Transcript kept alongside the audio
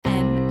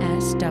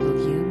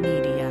W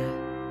Media.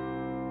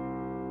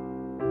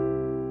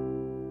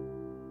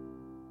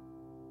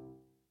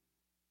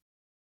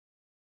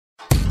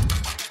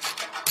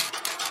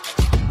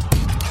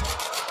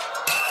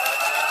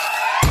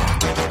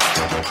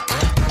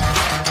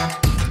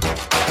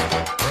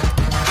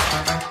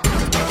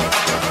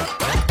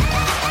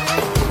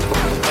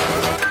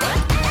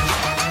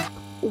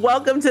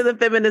 Welcome to the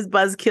Feminist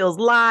Buzzkills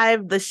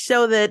Live, the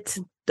show that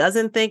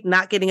doesn't think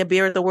not getting a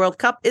beer at the World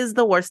Cup is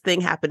the worst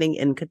thing happening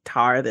in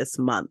Qatar this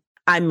month.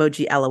 I'm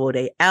Moji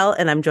Alawode L,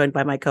 and I'm joined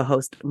by my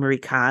co-host, Marie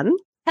Khan.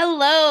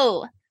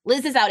 Hello.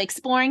 Liz is out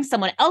exploring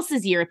someone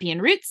else's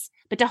European roots,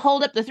 but to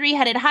hold up the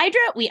three-headed hydra,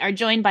 we are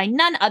joined by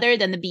none other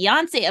than the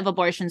Beyonce of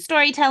abortion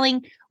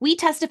storytelling. We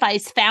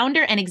Testify's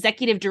founder and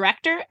executive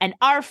director, and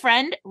our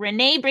friend,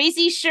 Renee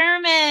Bracy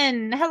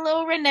Sherman.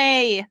 Hello,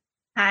 Renee.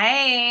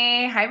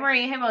 Hi,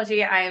 Marie. Hey,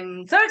 Moji.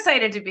 I'm so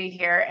excited to be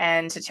here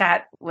and to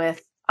chat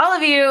with all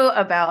of you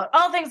about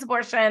all things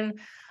abortion,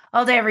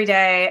 all day, every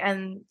day,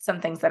 and some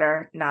things that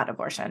are not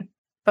abortion,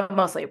 but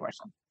mostly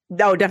abortion.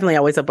 Oh, definitely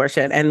always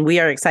abortion. And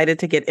we are excited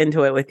to get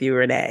into it with you,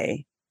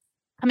 Renee.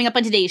 Coming up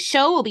on today's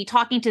show, we'll be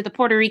talking to the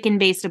Puerto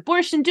Rican-based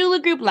abortion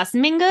doula group Las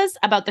Mingas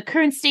about the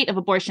current state of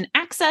abortion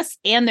access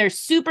and their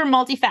super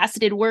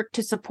multifaceted work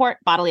to support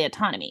bodily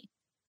autonomy.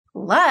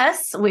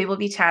 Plus, we will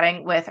be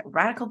chatting with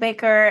Radical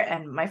Baker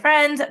and my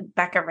friend,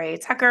 Becca Ray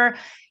Tucker.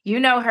 You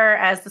know her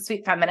as the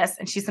Sweet Feminist,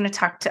 and she's going to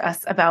talk to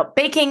us about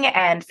baking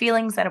and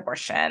feelings and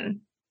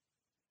abortion.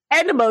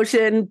 And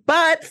emotion.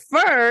 But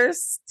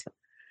first,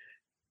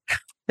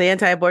 the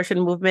anti-abortion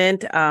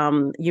movement,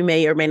 you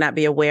may or may not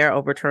be aware,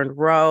 overturned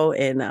Roe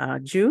in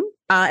June.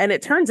 And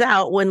it turns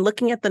out when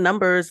looking at the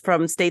numbers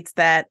from states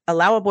that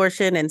allow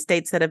abortion and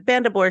states that have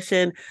banned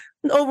abortion,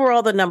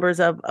 overall, the numbers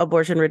of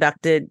abortion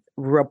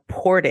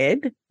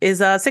reported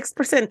is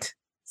 6%.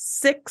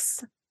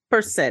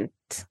 6%.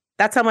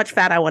 That's how much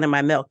fat I want in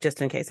my milk,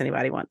 just in case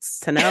anybody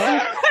wants to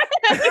know.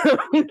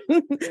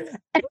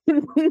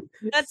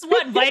 That's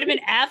what, vitamin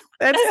F?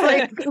 That's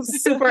like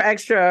super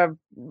extra.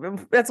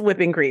 That's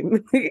whipping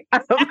cream.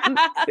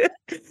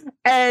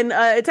 And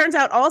it turns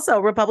out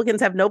also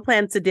Republicans have no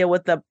plans to deal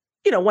with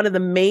one of the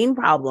main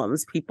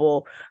problems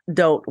people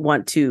don't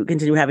want to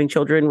continue having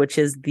children, which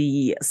is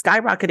the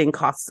skyrocketing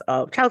costs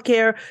of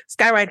childcare,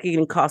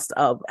 skyrocketing costs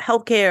of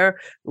healthcare,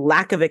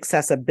 lack of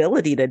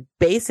accessibility to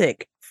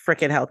basic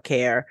freaking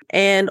healthcare,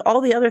 and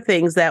all the other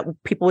things that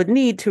people would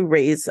need to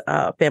raise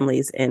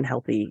families in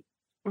healthy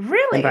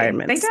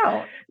environments. They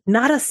don't.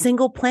 Not a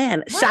single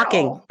plan. Wow.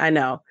 Shocking. I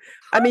know.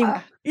 I mean,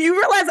 you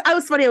realize I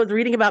was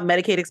reading about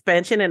Medicaid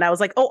expansion and I was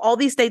like, oh, all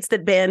these states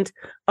that banned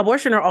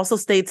abortion are also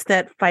states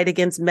that fight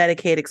against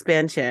Medicaid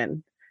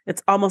expansion.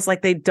 It's almost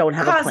like they don't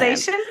have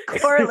causation, a plan.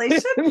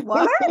 Correlation.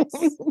 What?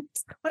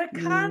 What a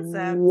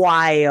concept.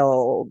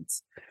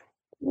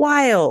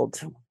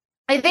 Wild.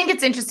 I think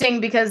it's interesting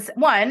because,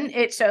 one,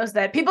 it shows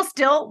that people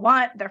still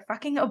want their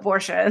fucking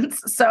abortions.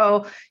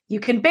 So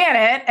you can ban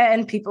it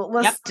and people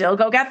will still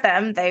go get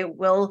them. They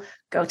will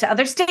go to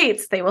other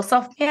states. They will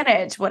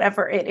self-manage,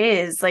 whatever it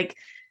is. Like,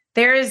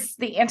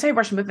 the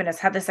anti-abortion movement has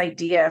had this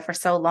idea for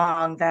so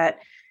long that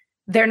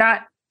they're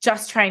not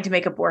just trying to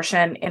make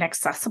abortion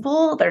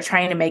inaccessible. They're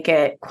trying to make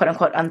it, quote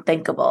unquote,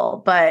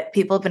 unthinkable. But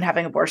people have been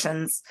having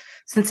abortions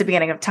since the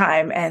beginning of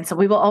time. And so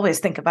we will always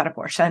think about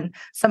abortion,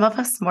 some of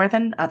us more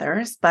than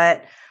others,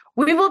 but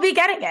we will be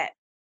getting it,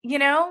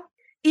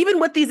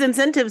 Even with these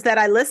incentives that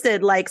I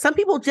listed, like some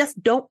people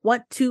just don't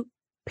want to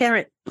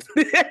parent.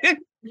 Some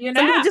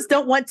people just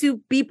don't want to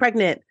be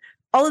pregnant.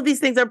 All of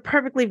these things are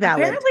perfectly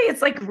valid. Apparently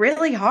it's like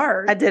really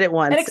hard. I did it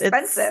once. And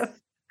expensive.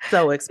 It's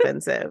so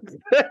expensive.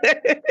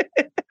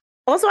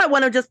 Also, I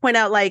want to just point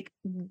out, like,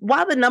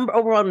 while the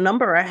overall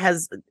number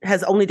has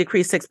only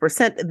decreased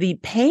 6%, the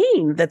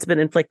pain that's been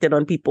inflicted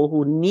on people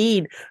who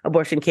need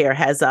abortion care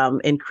has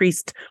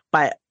increased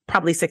by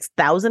probably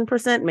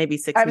 6,000%, maybe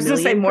 6 million. I was going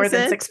to say more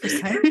than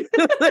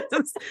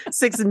 6%.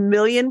 6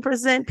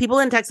 million%. People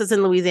in Texas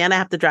and Louisiana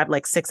have to drive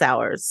like 6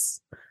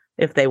 hours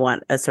if they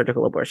want a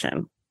surgical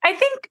abortion. I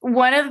think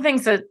one of the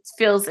things that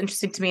feels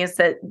interesting to me is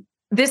that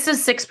this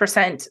is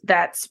 6%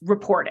 that's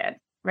reported,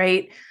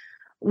 right?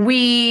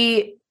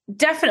 We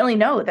definitely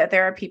know that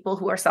there are people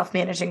who are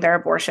self-managing their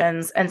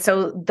abortions. And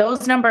so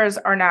those numbers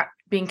are not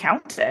being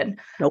counted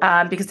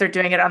because they're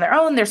doing it on their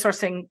own. They're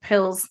sourcing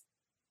pills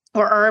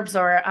or herbs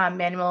or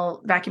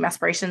manual vacuum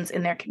aspirations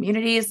in their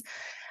communities.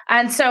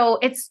 And so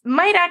it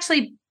might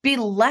actually be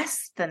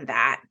less than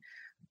that.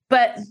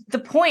 But the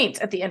point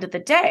at the end of the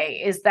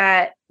day is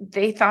that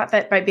they thought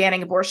that by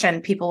banning abortion,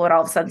 people would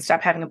all of a sudden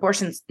stop having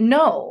abortions.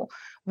 No,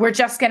 we're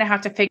just going to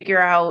have to figure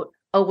out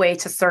a way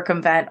to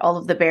circumvent all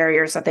of the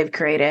barriers that they've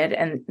created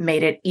and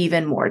made it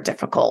even more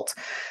difficult.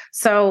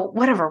 So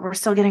whatever, we're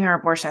still getting our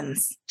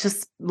abortions.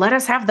 Just let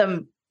us have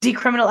them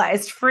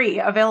decriminalized, free,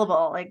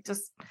 available. Like,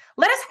 just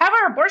let us have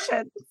our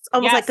abortions. It's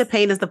almost like the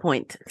pain is the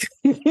point.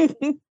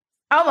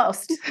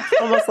 Almost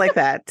like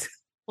that.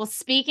 Well,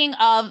 speaking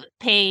of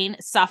pain,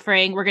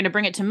 suffering, we're going to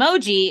bring it to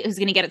Moji, who's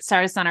going to get it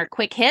started on our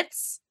quick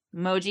hits.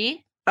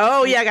 Moji,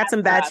 Oh yeah, I got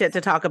some bad shit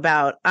to talk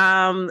about.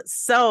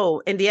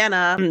 So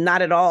Indiana,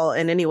 not at all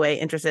in any way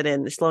interested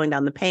in slowing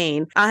down the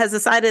pain, has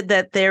decided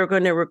that they're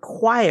going to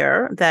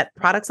require that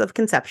products of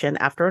conception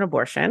after an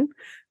abortion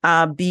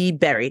be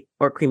buried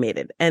or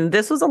cremated. And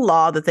this was a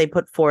law that they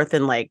put forth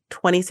in like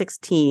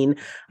 2016,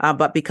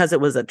 but because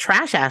it was a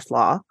trash ass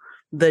law,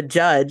 the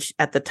judge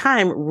at the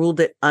time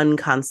ruled it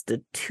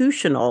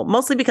unconstitutional,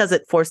 mostly because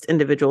it forced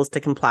individuals to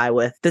comply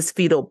with this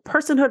fetal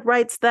personhood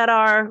rights that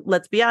are,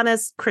 let's be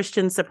honest,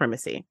 Christian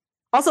supremacy.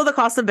 Also, the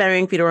cost of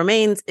burying fetal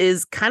remains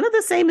is kind of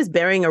the same as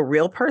burying a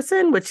real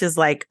person, which is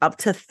like up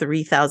to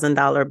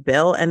 $3,000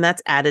 bill. And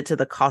that's added to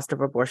the cost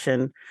of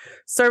abortion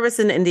service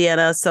in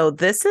Indiana. So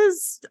this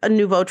is a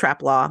nouveau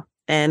trap law.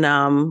 And,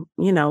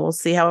 we'll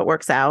see how it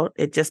works out.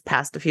 It just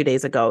passed a few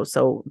days ago.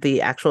 So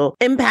the actual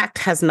impact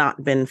has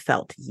not been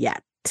felt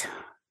yet.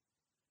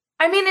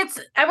 I mean,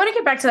 I want to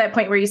get back to that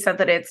point where you said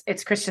that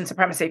it's Christian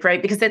supremacy,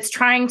 right? Because it's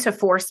trying to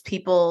force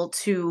people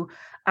to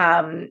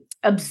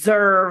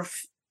observe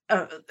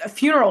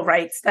funeral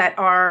rites that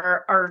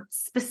are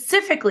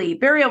specifically,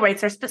 burial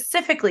rites are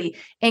specifically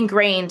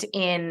ingrained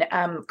in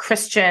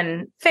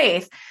Christian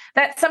faith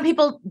that some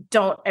people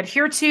don't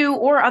adhere to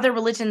or other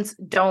religions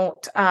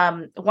don't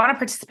want to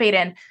participate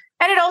in.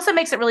 And it also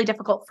makes it really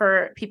difficult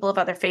for people of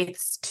other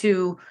faiths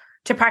to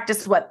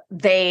practice what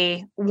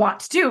they want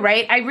to do,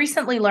 right? I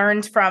recently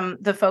learned from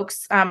the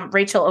folks,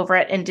 Rachel over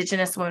at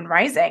Indigenous Women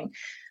Rising,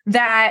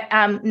 that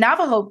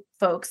Navajo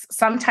folks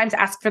sometimes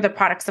ask for the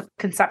products of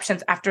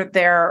conceptions after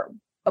their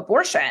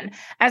abortion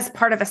as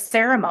part of a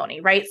ceremony,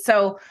 right?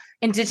 So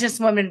Indigenous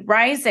Women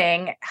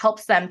Rising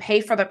helps them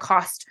pay for the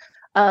cost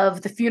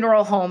of the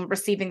funeral home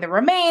receiving the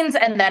remains,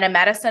 and then a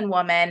medicine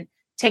woman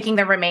taking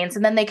the remains,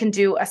 and then they can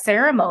do a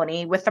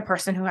ceremony with the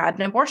person who had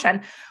an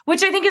abortion,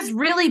 which I think is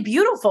really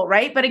beautiful,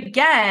 right? But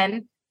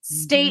again,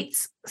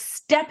 states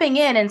stepping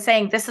in and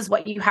saying, this is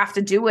what you have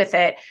to do with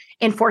it,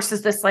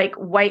 enforces this like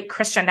white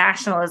Christian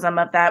nationalism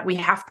of that we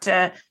have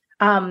to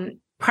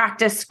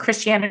practice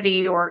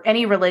Christianity or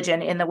any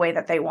religion in the way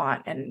that they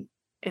want. And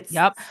it's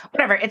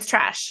whatever. It's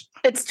trash.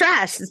 It's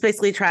trash. It's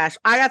basically trash.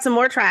 I got some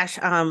more trash.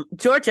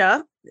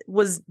 Georgia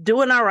was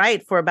doing all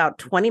right for about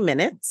 20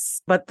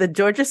 minutes, but the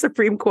Georgia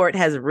Supreme Court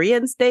has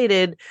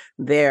reinstated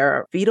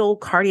their fetal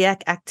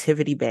cardiac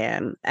activity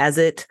ban as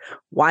it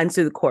winds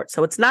through the court.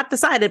 So it's not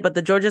decided, but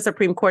the Georgia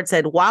Supreme Court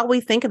said, while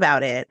we think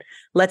about it,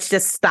 let's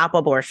just stop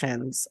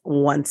abortions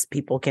once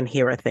people can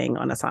hear a thing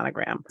on a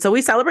sonogram. So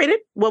we celebrated,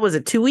 what was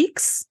it, 2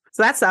 weeks?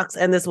 So that sucks.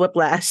 And this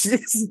whiplash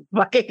is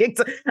fucking,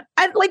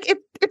 it's like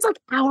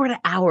hour to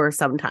hour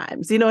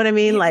sometimes. You know what I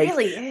mean? It like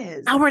really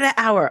is. Hour to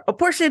hour.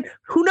 Abortion,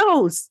 who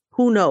knows?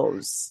 Who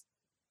knows?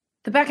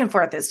 The back and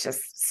forth is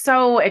just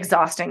so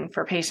exhausting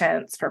for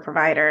patients, for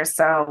providers.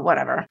 So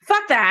whatever.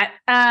 Fuck that.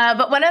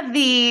 But one of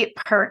the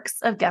perks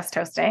of guest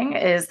hosting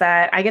is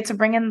that I get to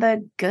bring in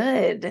the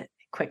good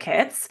quick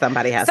hits.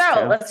 Somebody has to.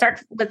 So let's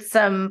start with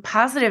some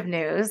positive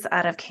news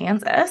out of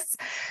Kansas.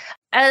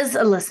 As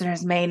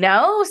listeners may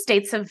know,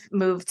 states have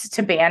moved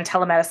to ban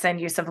telemedicine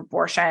use of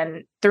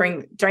abortion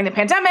during the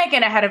pandemic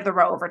and ahead of the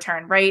Roe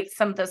overturn, right?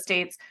 Some of those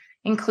states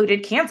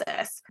included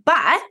Kansas.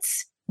 But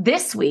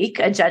this week,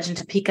 a judge in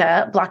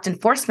Topeka blocked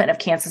enforcement of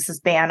Kansas's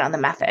ban on the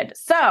method.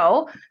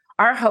 So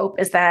our hope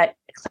is that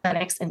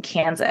clinics in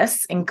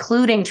Kansas,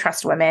 including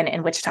Trust Women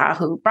in Wichita,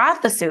 who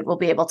brought the suit, will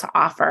be able to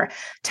offer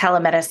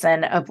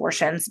telemedicine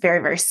abortions very,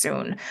 very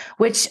soon,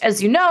 which,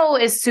 as you know,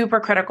 is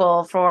super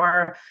critical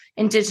for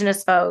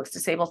Indigenous folks,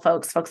 disabled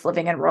folks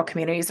living in rural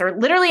communities, or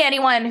literally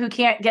anyone who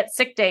can't get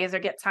sick days or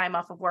get time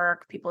off of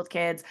work, people with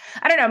kids.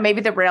 I don't know, maybe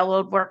the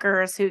railroad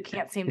workers who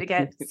can't seem to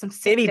get some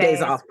sick any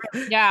days off.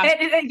 Yeah.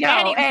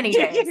 Any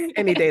days.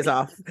 Any days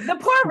off. The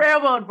poor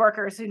railroad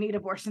workers who need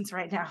abortions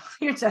right now.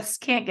 You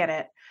just can't get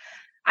it.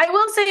 I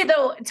will say,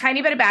 though, a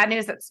tiny bit of bad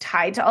news that's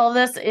tied to all of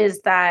this is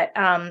that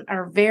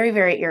our very,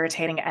 very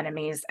irritating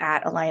enemies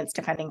at Alliance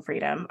Defending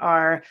Freedom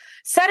are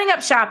setting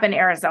up shop in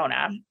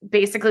Arizona,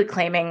 basically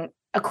claiming,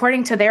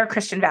 according to their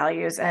Christian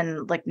values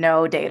and like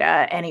no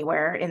data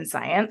anywhere in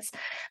science,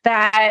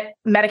 that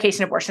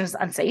medication abortion is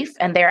unsafe.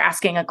 And they're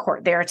asking a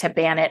court there to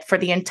ban it for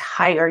the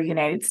entire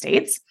United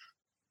States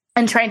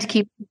and trying to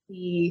keep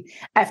the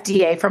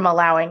FDA from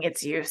allowing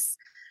its use.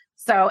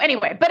 So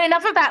anyway, but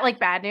enough of that like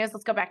bad news.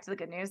 Let's go back to the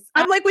good news.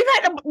 I'm like,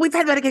 we've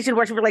had medication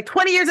abortion for like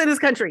 20 years in this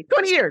country.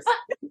 20 years.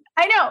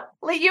 I know.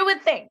 Like you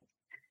would think.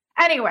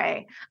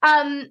 Anyway,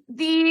 I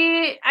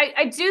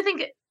do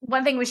think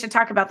one thing we should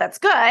talk about that's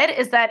good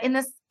is that in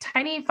this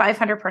tiny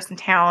 500-person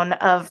town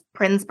of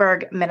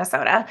Princeburg,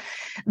 Minnesota,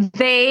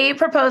 they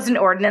proposed an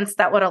ordinance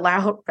that would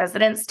allow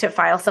residents to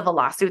file civil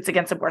lawsuits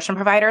against abortion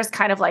providers,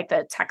 kind of like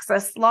the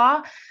Texas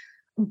law.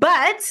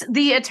 But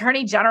the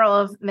Attorney General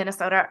of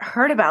Minnesota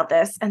heard about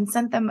this and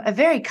sent them a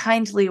very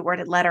kindly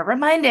worded letter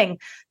reminding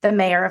the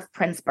mayor of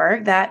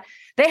Princeburg that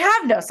they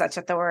have no such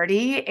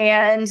authority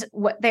and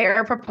what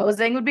they're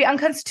proposing would be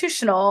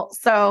unconstitutional.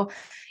 So,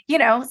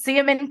 see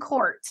them in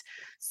court.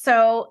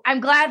 So I'm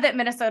glad that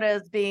Minnesota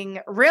is being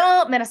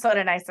real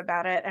Minnesota nice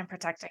about it and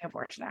protecting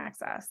abortion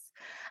access.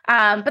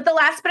 But the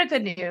last bit of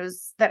good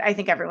news that I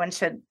think everyone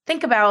should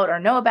think about or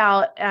know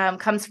about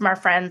comes from our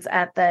friends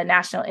at the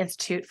National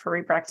Institute for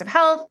Reproductive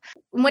Health,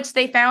 in which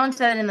they found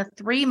that in the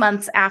 3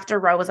 months after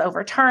Roe was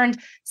overturned,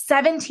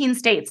 17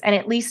 states and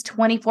at least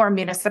 24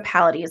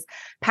 municipalities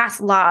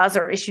passed laws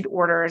or issued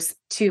orders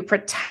to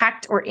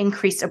protect or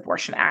increase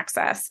abortion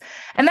access.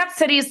 And that's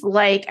cities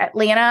like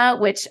Atlanta,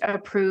 which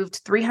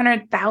approved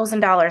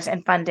 $300,000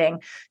 in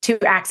funding to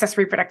access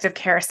reproductive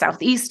care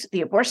Southeast,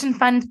 the abortion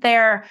fund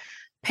there.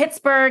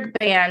 Pittsburgh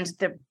banned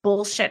the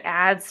bullshit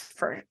ads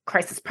for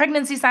crisis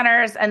pregnancy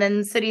centers, and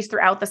then cities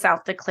throughout the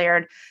South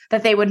declared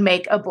that they would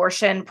make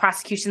abortion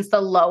prosecutions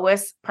the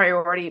lowest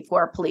priority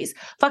for police.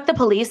 Fuck the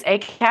police,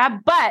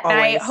 ACAB. But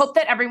I hope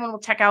that everyone will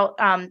check out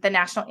the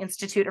National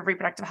Institute of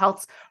Reproductive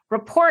Health's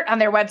report on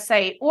their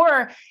website,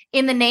 or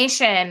in The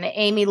Nation,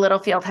 Amy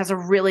Littlefield has a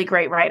really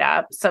great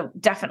write-up. So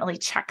definitely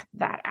check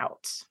that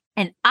out.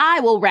 And I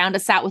will round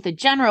us out with a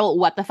general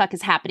what the fuck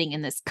is happening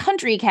in this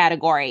country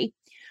category.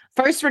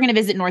 First, we're going to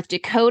visit North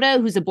Dakota,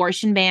 whose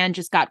abortion ban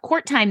just got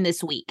court time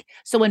this week.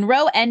 So when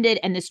Roe ended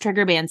and this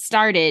trigger ban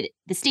started,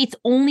 the state's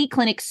only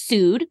clinic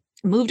sued,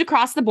 moved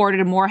across the border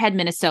to Moorhead,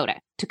 Minnesota,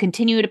 to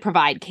continue to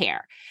provide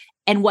care.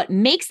 And what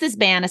makes this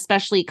ban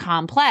especially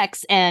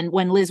complex, and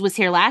when Liz was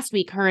here last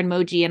week, her and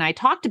Moji and I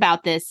talked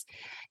about this,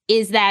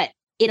 is that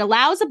it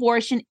allows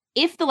abortion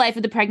if the life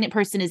of the pregnant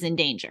person is in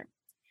danger.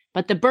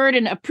 But the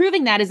burden of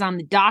proving that is on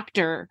the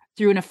doctor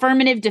through an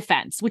affirmative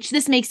defense, which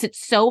this makes it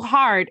so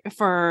hard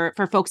for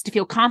folks to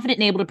feel confident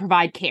and able to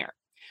provide care.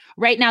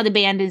 Right now, the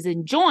ban is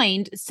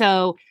enjoined,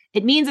 so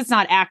it means it's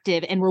not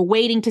active, and we're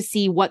waiting to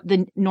see what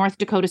the North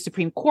Dakota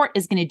Supreme Court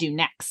is going to do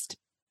next.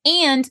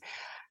 And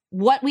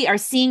what we are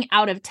seeing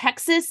out of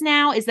Texas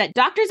now is that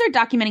doctors are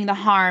documenting the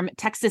harm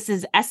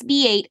Texas's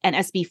SB 8 and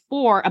SB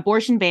 4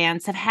 abortion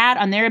bans have had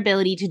on their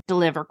ability to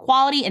deliver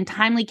quality and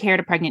timely care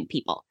to pregnant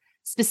people,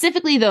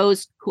 specifically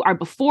those who are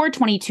before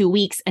 22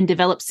 weeks and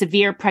develop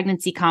severe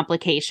pregnancy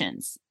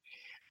complications.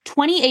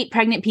 28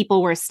 pregnant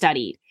people were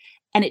studied,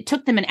 and it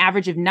took them an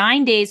average of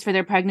 9 days for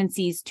their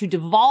pregnancies to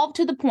devolve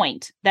to the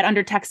point that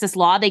under Texas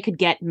law, they could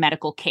get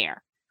medical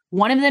care.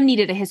 One of them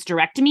needed a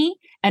hysterectomy,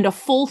 and a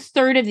full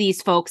third of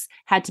these folks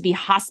had to be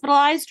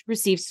hospitalized,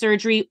 receive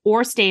surgery,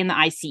 or stay in the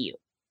ICU.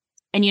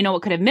 And you know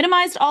what could have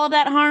minimized all of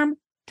that harm?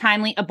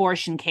 Timely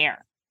abortion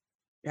care.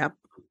 Yep.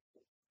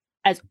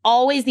 As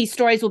always, these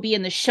stories will be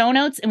in the show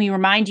notes, and we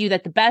remind you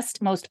that the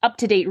best, most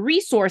up-to-date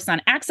resource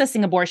on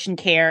accessing abortion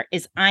care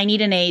is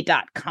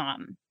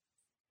ineedana.com.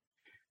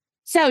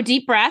 So,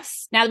 deep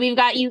breaths. Now that we've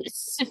got you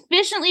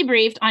sufficiently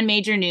briefed on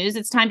major news,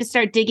 it's time to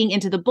start digging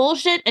into the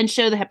bullshit and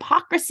show the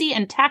hypocrisy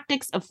and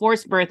tactics of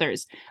forced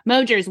birthers.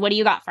 Mojers, what do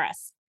you got for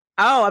us?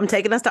 Oh, I'm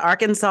taking us to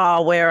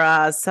Arkansas,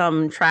 where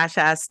some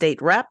trash-ass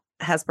state rep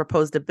has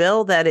proposed a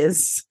bill that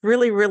is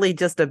really, really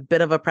just a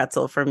bit of a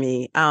pretzel for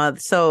me.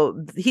 So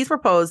he's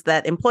proposed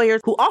that employers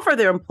who offer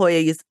their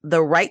employees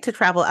the right to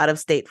travel out of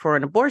state for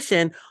an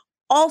abortion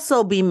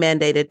also be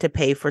mandated to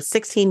pay for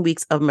 16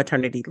 weeks of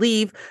maternity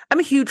leave. I'm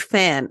a huge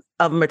fan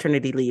of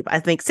maternity leave.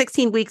 I think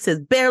 16 weeks is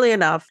barely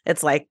enough.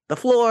 It's like the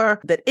floor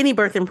that any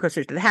birthing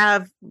person should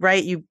have,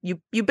 right?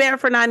 You bear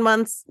for 9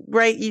 months,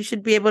 right? You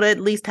should be able to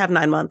at least have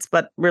 9 months,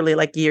 but really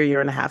like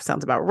year and a half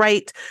sounds about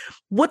right.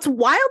 What's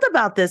wild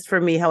about this for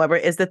me, however,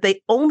 is that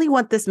they only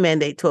want this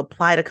mandate to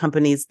apply to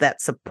companies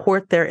that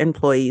support their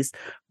employees'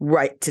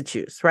 right to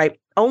choose, right?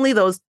 Only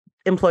those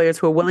employers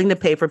who are willing to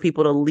pay for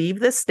people to leave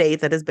the state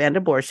that has banned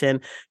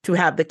abortion to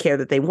have the care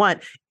that they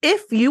want.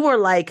 If you were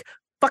like,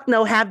 fuck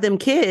no, have them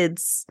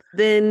kids,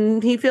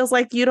 then he feels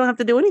like you don't have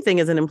to do anything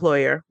as an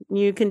employer.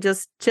 You can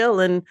just chill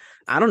and,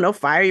 I don't know,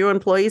 fire your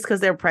employees because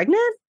they're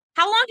pregnant.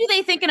 How long do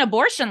they think an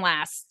abortion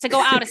lasts to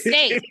go out of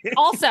state?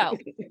 Also,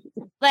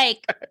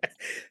 like,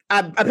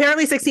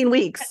 apparently 16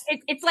 weeks.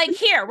 It's like,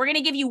 here, we're going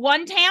to give you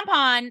one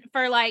tampon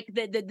for like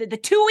the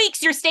 2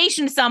 weeks you're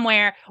stationed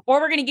somewhere, or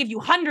we're going to give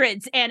you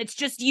hundreds and it's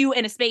just you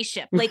in a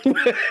spaceship. Like,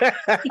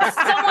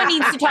 someone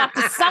needs to talk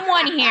to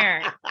someone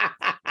here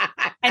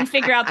and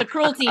figure out the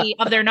cruelty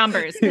of their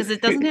numbers, because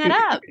it doesn't add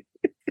up.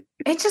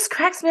 It just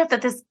cracks me up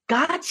that this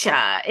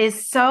gotcha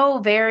is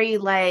so very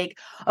like,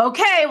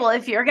 okay, well,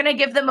 if you're going to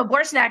give them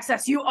abortion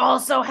access, you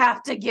also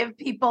have to give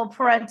people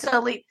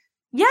parental leave.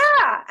 Yeah,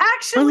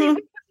 actually, we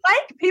would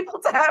like people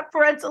to have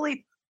parental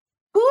leave.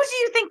 Who do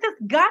you think this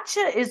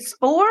gotcha is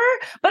for?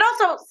 But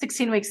also,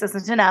 16 weeks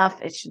isn't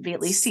enough. It should be at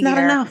least a year.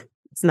 Not enough.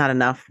 It's not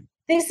enough.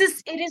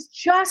 It is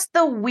just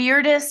the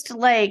weirdest,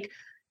 like,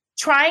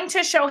 trying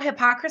to show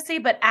hypocrisy,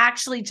 but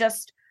actually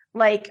just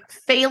like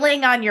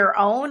failing on your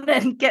own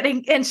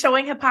and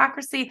showing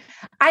hypocrisy.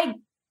 I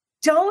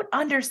don't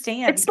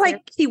understand. It's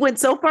like he went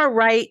so far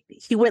right,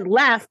 he went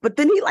left, but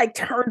then he like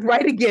turned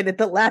right again at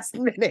the last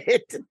minute.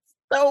 It's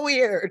so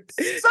weird.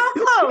 So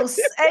close.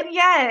 And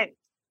yet,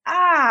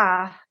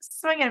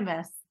 swing and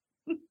miss.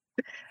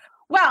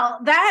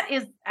 Well, that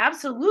is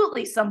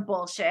absolutely some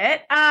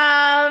bullshit.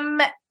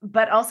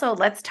 But also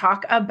let's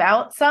talk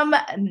about some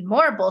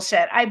more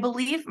bullshit. I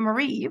believe,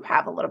 Marie, you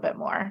have a little bit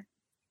more.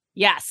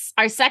 Yes.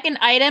 Our second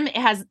item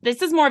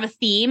this is more of a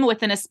theme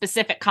within a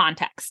specific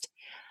context.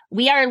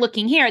 We are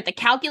looking here at the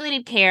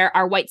calculated care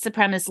our white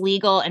supremacist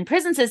legal and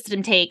prison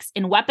system takes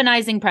in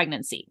weaponizing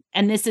pregnancy.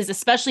 And this is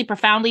especially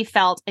profoundly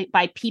felt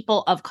by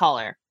people of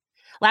color.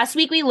 Last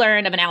week, we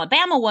learned of an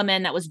Alabama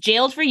woman that was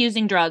jailed for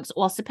using drugs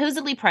while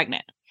supposedly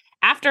pregnant,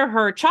 after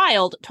her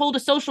child told a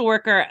social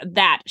worker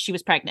that she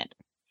was pregnant.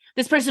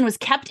 This person was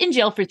kept in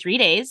jail for 3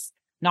 days.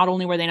 Not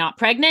only were they not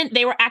pregnant,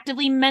 they were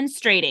actively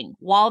menstruating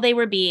while they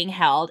were being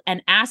held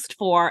and asked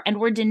for and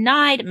were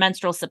denied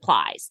menstrual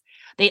supplies.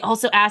 They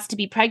also asked to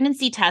be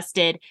pregnancy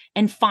tested.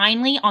 And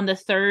finally, on the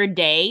third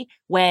day,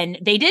 when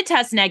they did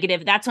test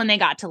negative, that's when they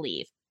got to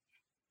leave.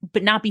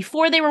 But not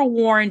before they were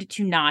warned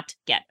to not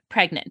get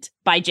pregnant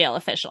by jail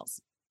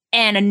officials.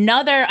 And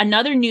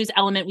another news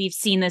element we've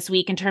seen this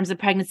week in terms of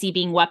pregnancy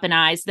being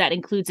weaponized that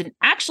includes an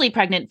actually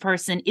pregnant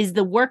person is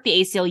the work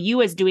the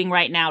ACLU is doing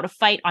right now to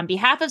fight on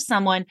behalf of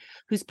someone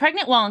who's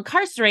pregnant while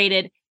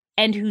incarcerated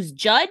and whose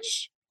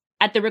judge,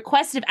 at the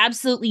request of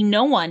absolutely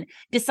no one,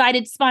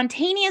 decided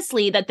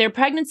spontaneously that their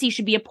pregnancy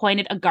should be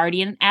appointed a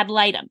guardian ad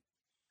litem.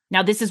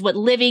 Now, this is what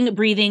living,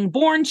 breathing,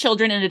 born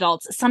children and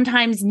adults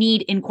sometimes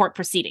need in court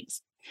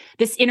proceedings.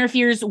 This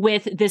interferes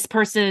with this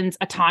person's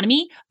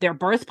autonomy, their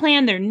birth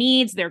plan, their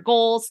needs, their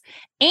goals.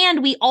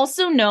 And we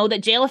also know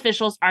that jail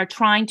officials are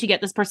trying to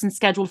get this person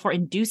scheduled for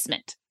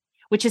inducement,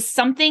 which is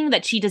something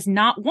that she does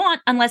not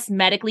want unless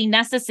medically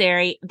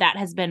necessary. That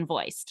has been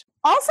voiced.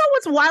 Also,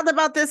 what's wild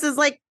about this is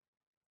like,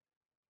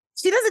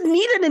 she doesn't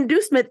need an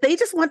inducement. They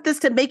just want this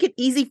to make it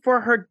easy for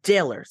her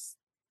jailers.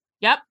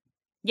 Yep.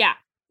 Yeah.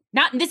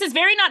 This is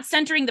very not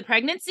centering the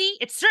pregnancy.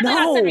 It's certainly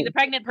not centering the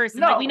pregnant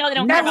person. Like, we know they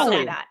don't care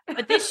about that.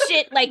 But this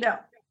shit, like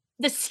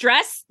the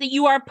stress that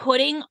you are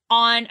putting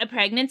on a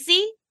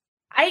pregnancy.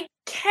 I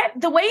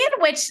can't, the way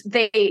in which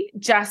they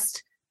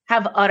just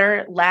have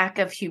utter lack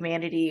of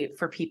humanity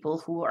for people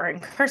who are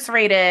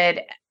incarcerated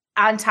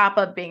on top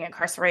of being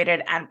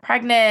incarcerated and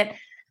pregnant.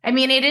 I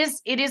mean, it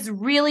is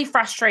really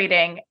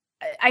frustrating.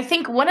 I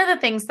think one of the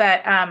things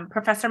that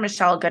Professor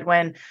Michelle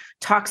Goodwin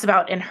talks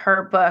about in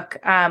her book,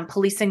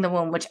 Policing the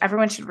Womb, which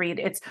everyone should read,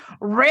 it's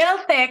real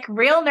thick,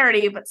 real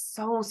nerdy, but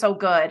so, so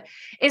good,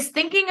 is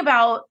thinking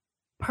about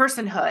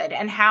personhood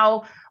and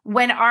how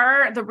when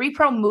the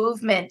repro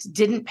movement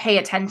didn't pay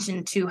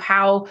attention to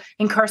how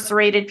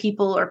incarcerated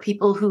people or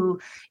people who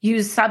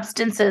use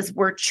substances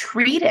were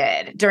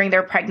treated during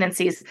their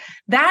pregnancies,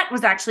 that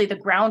was actually the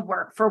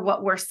groundwork for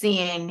what we're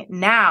seeing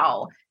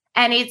now.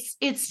 And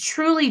it's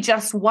truly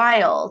just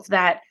wild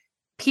that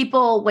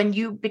people, when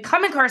you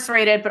become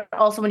incarcerated, but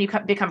also when you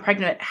become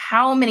pregnant,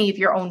 how many of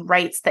your own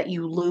rights that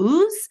you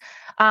lose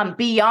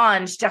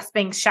beyond just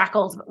being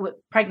shackled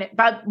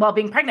while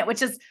being pregnant,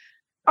 which is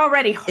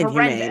already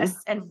horrendous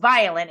and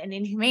violent and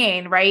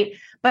inhumane, right?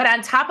 But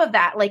on top of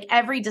that, like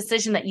every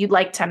decision that you'd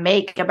like to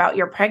make about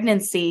your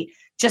pregnancy,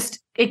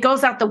 it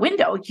goes out the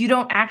window. You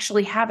don't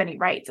actually have any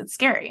rights. It's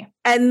scary.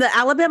 And the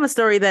Alabama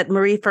story that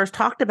Marie first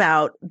talked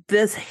about,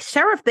 this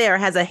sheriff there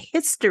has a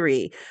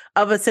history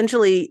of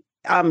essentially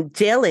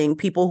jailing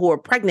people who are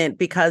pregnant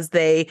because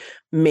they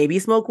maybe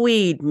smoke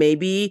weed,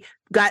 maybe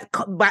got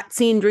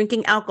seen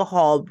drinking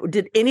alcohol,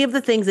 did any of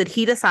the things that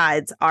he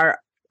decides are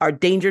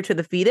danger to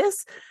the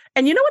fetus.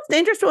 And you know what's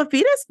dangerous to a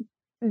fetus?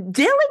 Jailing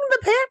the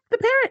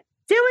parent.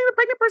 Jailing the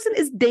pregnant person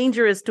is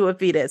dangerous to a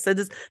fetus. It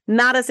is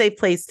not a safe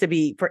place to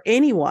be for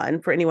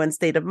anyone's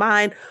state of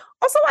mind.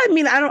 Also, I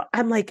mean,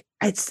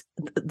 it's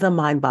the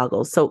mind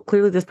boggles. So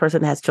clearly this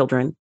person has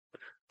children,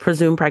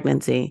 presume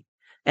pregnancy.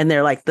 And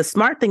they're like, the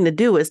smart thing to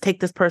do is take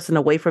this person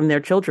away from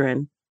their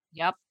children.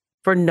 Yep.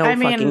 For no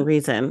fucking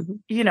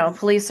reason. You know,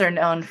 police are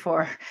known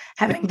for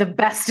having the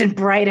best and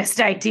brightest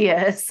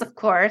ideas, of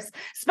course,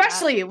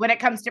 especially when it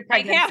comes to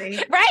pregnancy.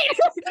 Yeah,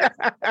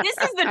 right? This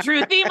is the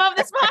true theme of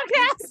this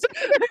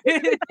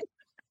podcast.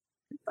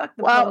 Fuck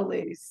the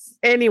police.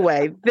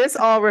 Anyway, this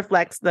all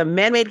reflects the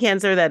man-made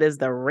cancer that is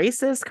the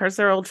racist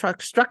carceral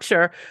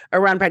structure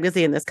around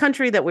pregnancy in this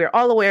country that we're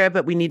all aware of,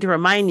 but we need to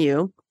remind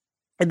you.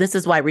 And this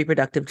is why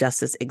reproductive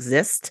justice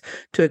exists,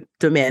 to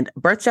demand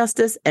birth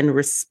justice and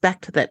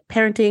respect that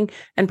parenting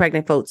and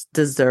pregnant folks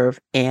deserve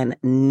and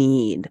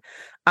need.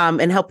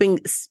 And helping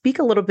speak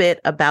a little bit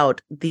about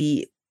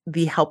the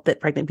help that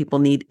pregnant people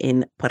need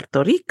in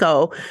Puerto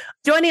Rico.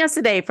 Joining us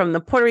today from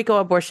the Puerto Rico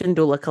Abortion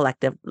Doula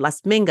Collective,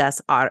 Las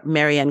Mingas, are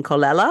Marianne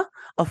Colella,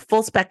 a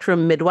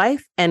full-spectrum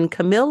midwife, and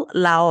Camille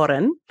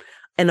Laoren,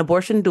 an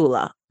abortion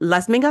doula.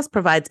 Las Mingas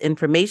provides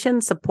information,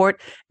 support,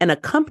 and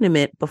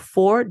accompaniment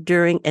before,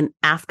 during, and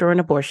after an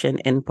abortion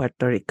in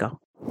Puerto Rico.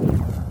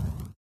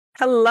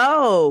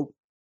 Hello.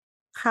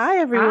 Hi,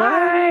 everyone.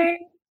 Hi.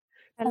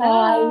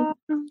 Hello.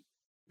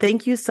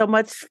 Thank you so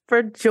much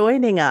for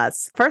joining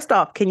us. First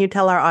off, can you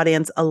tell our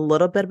audience a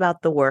little bit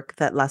about the work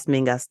that Las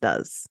Mingas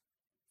does?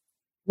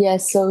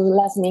 Yes, so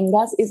Las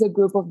Mingas is a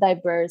group of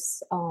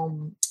diverse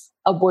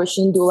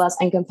abortion doulas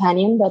and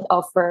companions that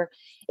offer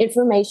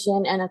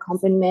information and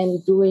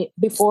accompaniment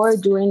before,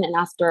 during, and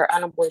after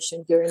an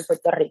abortion here in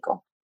Puerto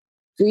Rico.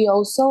 We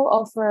also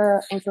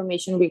offer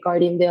information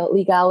regarding the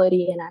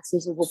legality and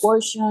access of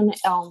abortion,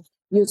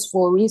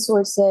 useful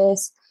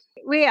resources,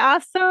 we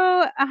also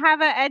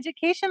have an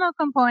educational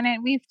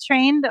component. We've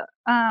trained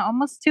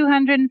almost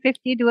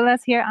 250 doulas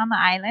here on the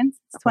island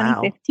since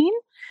 2015.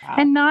 Wow.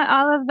 And not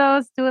all of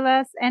those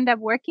doulas end up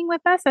working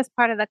with us as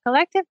part of the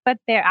collective, but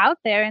they're out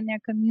there in their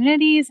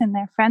communities and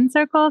their friend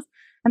circles.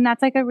 And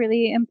that's like a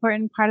really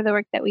important part of the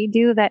work that we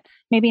do, that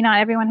maybe not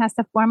everyone has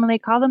to formally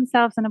call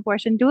themselves an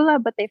abortion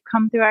doula, but they've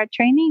come through our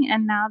training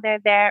and now they're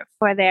there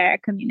for their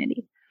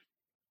community.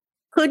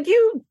 Could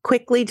you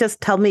quickly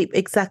just tell me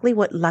exactly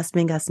what Las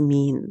Mingas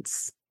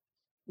means?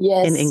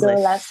 Yes, in English?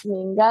 So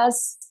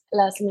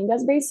Las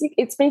Mingas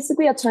it's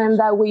basically a term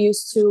that we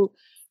used to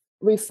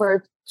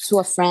refer to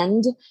a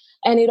friend.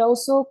 And it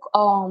also,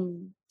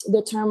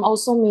 the term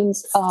also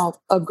means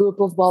a group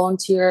of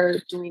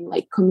volunteers doing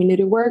like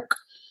community work.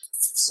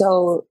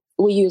 So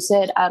we use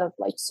it out of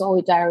like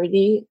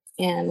solidarity,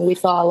 and we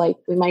thought like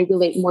we might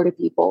relate more to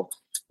people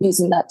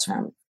using that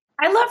term.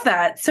 I love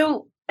that.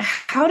 So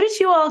how did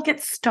you all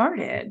get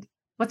started?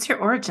 What's your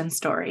origin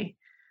story?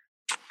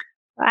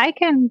 I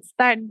can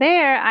start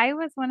there. I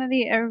was one of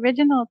the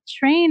original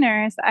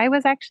trainers. I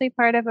was actually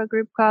part of a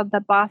group called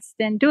the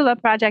Boston Doula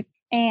Project,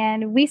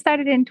 and we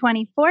started in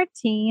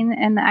 2014,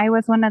 and I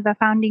was one of the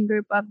founding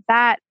group of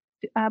that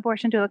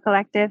Abortion Doula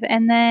Collective.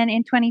 And then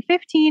in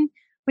 2015,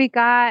 we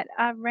got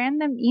a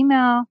random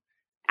email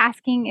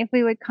asking if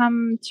we would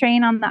come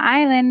train on the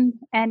island.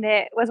 And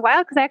it was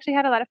wild because I actually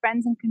had a lot of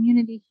friends and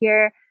community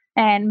here.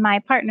 And my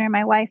partner,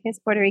 my wife, is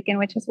Puerto Rican,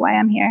 which is why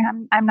I'm here.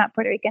 I'm not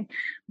Puerto Rican.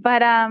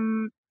 But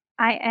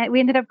we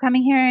ended up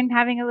coming here and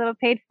having a little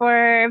paid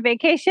for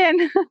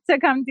vacation to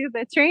come do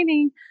the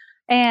training.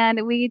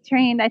 And we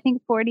trained, I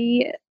think,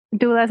 40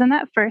 doulas in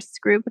that first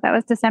group. That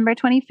was December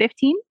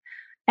 2015.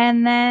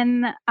 And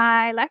then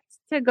I left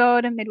to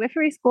go to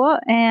midwifery school.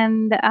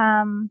 And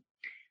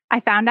I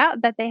found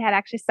out that they had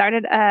actually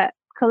started a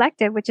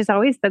collective, which is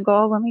always the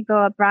goal when we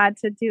go abroad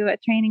to do a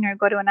training or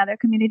go to another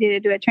community to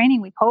do a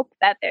training. We hope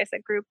that there's a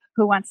group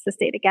who wants to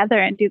stay together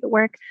and do the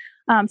work.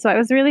 So I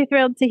was really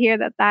thrilled to hear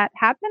that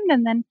happened.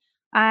 And then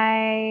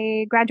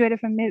I graduated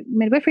from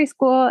midwifery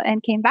school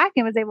and came back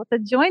and was able to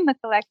join the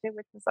collective,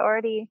 which was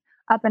already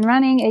up and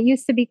running. It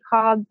used to be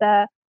called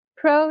the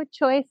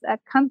Pro-Choice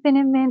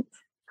Accompaniment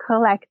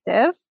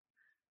Collective,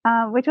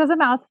 which was a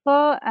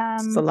mouthful.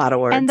 It's a lot of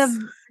words.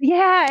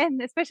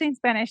 And especially in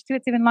Spanish too,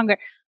 it's even longer,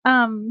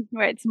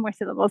 where it's more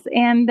syllables.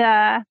 And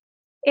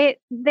they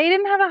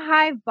didn't have a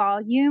high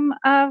volume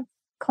of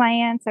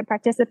clients or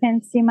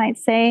participants, you might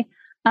say.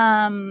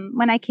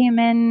 When I came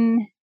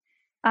in,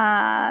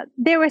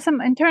 there were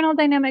some internal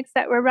dynamics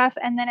that were rough.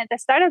 And then at the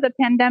start of the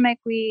pandemic,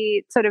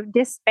 we sort of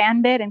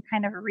disbanded and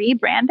kind of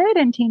rebranded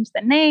and changed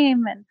the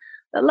name and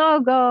the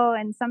logo.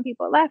 And some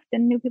people left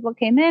and new people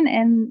came in.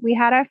 And we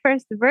had our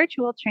first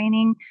virtual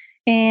training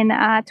in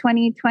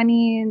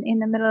 2020 in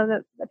the middle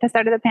of the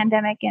start of the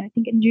pandemic. And I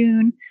think in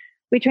June,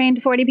 we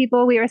trained 40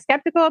 people. We were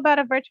skeptical about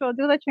a virtual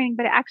doula training,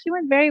 but it actually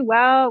went very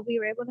well. We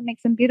were able to make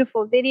some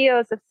beautiful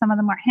videos of some of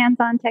the more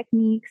hands-on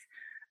techniques.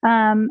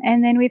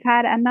 And then we've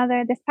had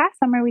this past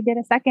summer, we did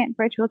a second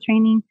virtual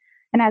training.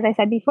 And as I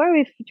said before,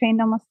 we've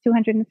trained almost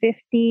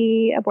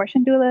 250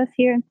 abortion doulas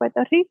here in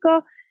Puerto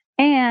Rico.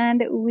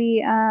 And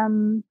we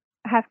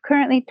have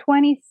currently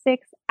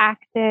 26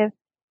 active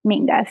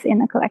Mingas in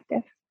the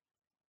collective.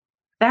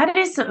 That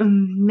is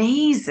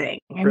amazing.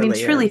 I mean,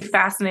 truly is.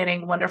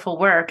 Fascinating, wonderful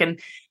work.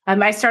 And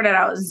I started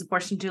out as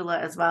abortion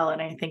doula as well.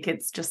 And I think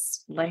it's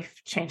just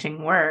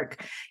life-changing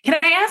work. Can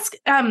I ask,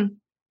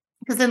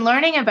 because in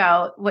learning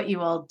about what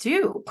you all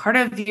do, part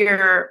of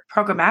your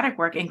programmatic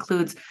work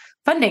includes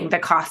funding the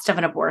cost of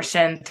an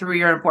abortion through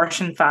your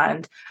abortion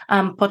fund,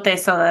 Pote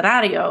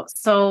Solidario.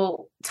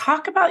 So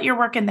talk about your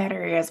work in that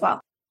area as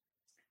well.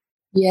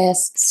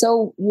 Yes.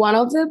 So one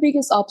of the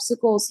biggest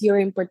obstacles here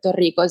in Puerto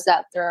Rico is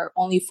that there are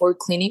only 4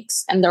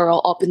 clinics and they're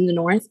all up in the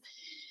north,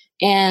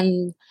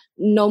 and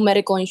no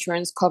medical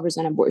insurance covers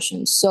an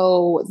abortion.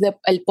 So the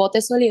El Pote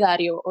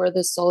Solidario, or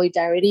the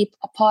Solidarity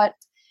Pot,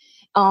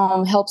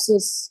 helps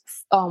us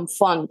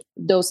fund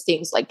those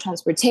things like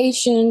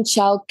transportation,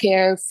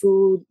 childcare,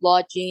 food,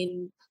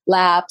 lodging,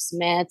 labs,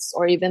 meds,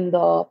 or even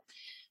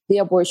the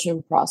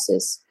abortion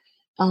process.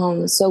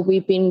 So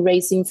we've been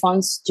raising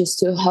funds just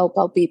to help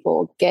out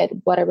people get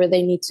whatever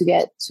they need to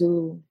get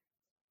to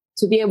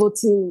be able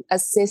to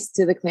assist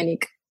to the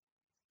clinic.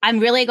 I'm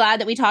really glad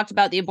that we talked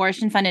about the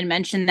abortion fund and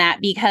mentioned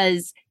that,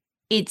 because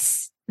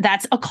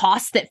that's a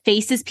cost that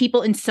faces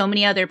people in so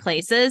many other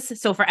places.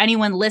 So for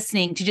anyone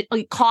listening,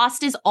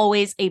 cost is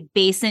always a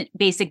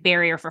basic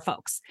barrier for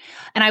folks.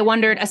 And I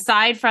wondered,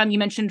 aside from, you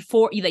mentioned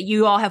that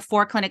you all have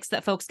 4 clinics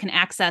that folks can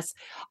access,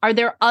 are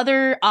there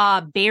other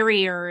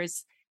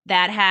barriers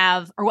that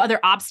have, or other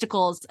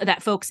obstacles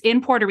that folks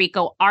in Puerto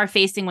Rico are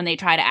facing when they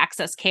try to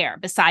access care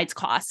besides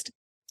cost?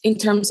 In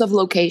terms of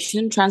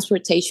location,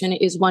 transportation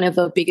is one of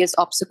the biggest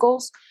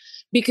obstacles,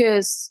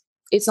 because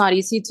it's not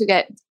easy to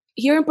get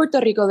here in Puerto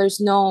Rico. There's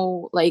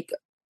no like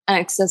an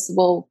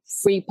accessible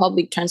free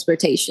public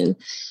transportation.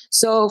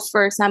 So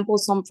for example,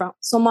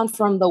 someone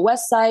from the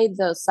west side,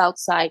 the south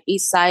side,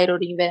 east side, or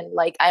even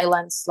like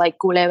islands like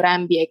Culebra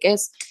and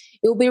Vieques,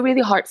 it'll be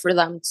really hard for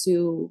them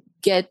to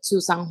get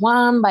to San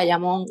Juan,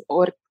 Bayamon,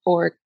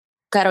 or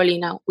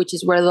Carolina, which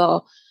is where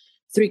the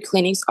 3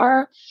 clinics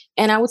are.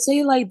 And I would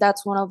say like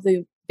that's one of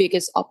the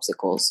biggest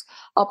obstacles.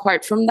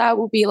 Apart from that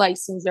would be like,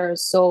 since there are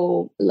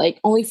so like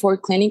only 4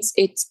 clinics,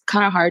 it's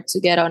kind of hard to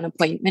get an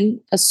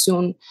appointment as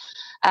soon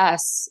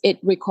as it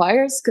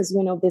requires, because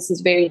we know this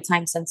is very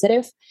time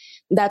sensitive.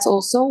 That's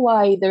also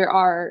why there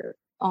are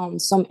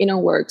some inner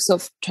works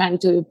of trying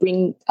to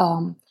bring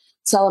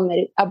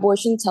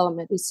abortion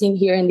telemedicine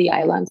here in the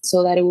island,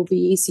 so that it will be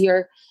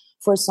easier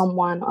for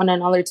someone on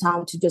another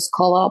town to just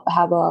call up,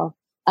 have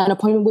an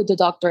appointment with the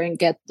doctor, and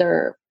get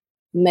their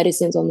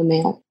medicines on the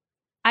mail.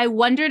 I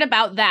wondered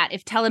about that.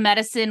 If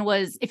telemedicine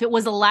was, if it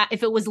was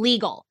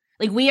legal.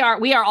 Like we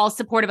are all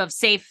supportive of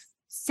safe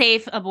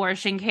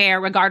abortion care,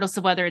 regardless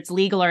of whether it's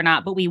legal or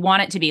not, but we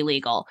want it to be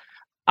legal.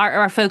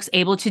 Are folks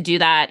able to do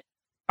that?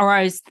 Or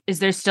is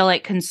there still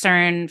like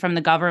concern from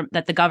the government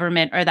that the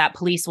government or that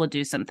police will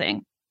do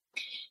something?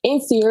 In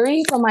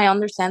theory, from my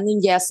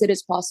understanding, yes, it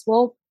is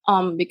possible.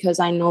 Because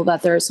I know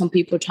that there are some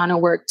people trying to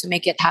work to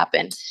make it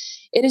happen.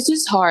 It is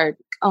just hard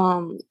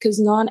because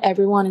not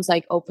everyone is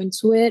like open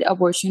to it.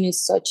 Abortion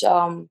is such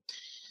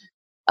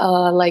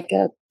like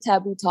a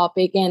taboo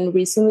topic, and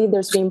recently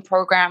there's been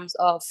programs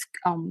of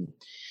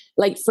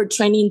like for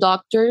training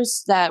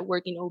doctors that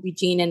work in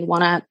OB-GYN and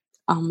want to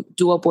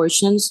do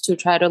abortions, to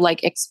try to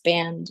like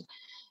expand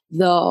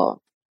the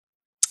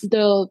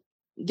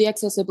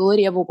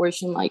accessibility of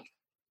abortion like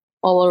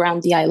all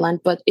around the island.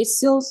 But it's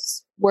still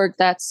work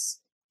that's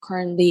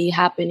currently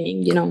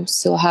happening,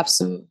 still have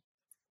some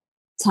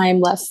time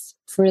left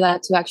for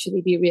that to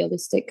actually be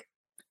realistic.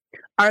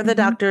 Are the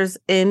doctors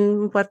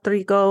in Puerto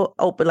Rico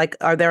open? Like,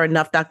 are there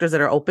enough doctors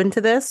that are open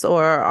to this,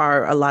 or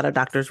are a lot of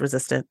doctors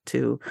resistant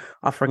to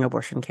offering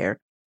abortion care?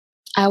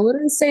 I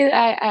wouldn't say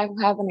that I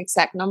have an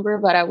exact number,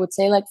 but I would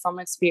say like from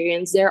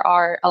experience, there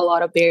are a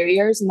lot of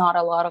barriers. Not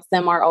a lot of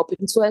them are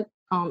open to it.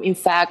 In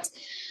fact,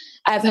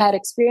 I've had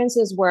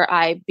experiences where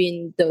I've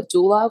been the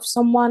doula of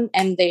someone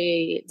and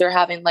they're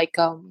having like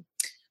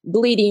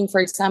bleeding, for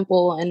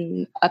example,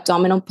 and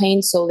abdominal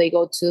pain. So they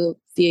go to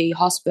the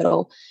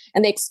hospital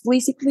and they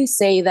explicitly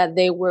say that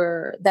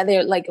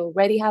they're like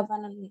already have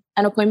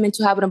an appointment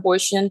to have an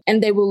abortion,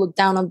 and they will look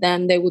down on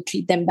them. They will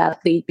treat them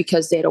badly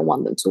because they don't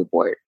want them to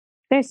abort.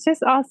 There's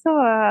just also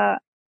a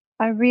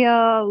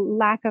real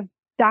lack of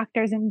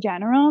doctors in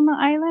general on the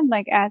island.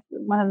 Like, as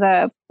one of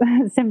the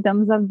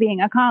symptoms of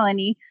being a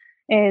colony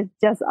is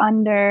just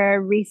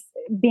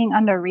being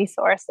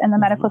under-resourced, and the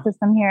medical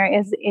system here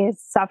is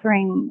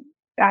suffering,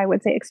 I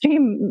would say,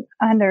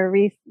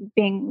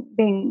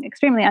 being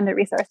extremely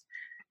under-resourced.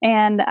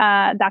 And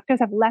doctors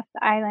have left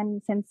the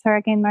island since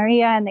Hurricane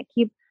Maria, and they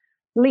keep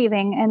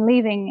leaving.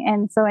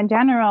 And so in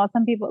general,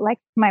 some people, like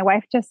my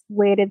wife, just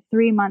waited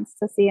 3 months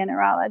to see a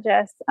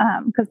neurologist,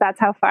 because that's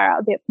how far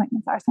out the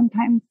appointments are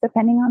sometimes,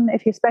 depending on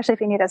especially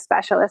if you need a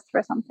specialist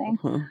for something.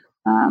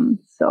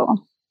 So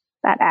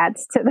that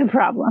adds to the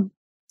problem.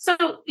 So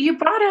you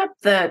brought up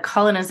the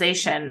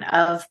colonization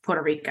of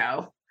Puerto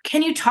Rico.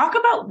 Can you talk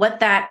about what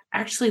that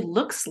actually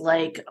looks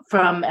like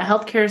from a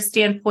healthcare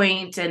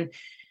standpoint, and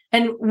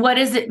what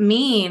does it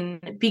mean?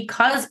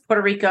 Because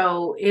Puerto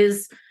Rico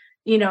is,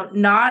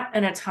 not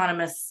an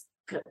autonomous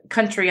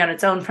country on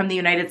its own from the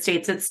United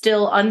States. It's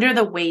still under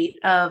the weight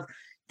of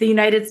the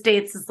United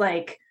States'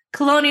 like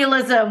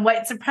colonialism,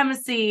 white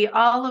supremacy,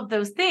 all of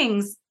those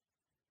things,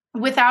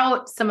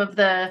 without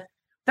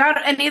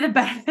any of the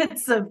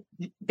benefits of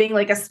being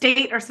like a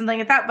state or something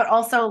like that, but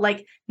also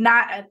like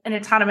not an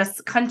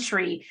autonomous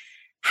country.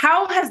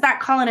 How has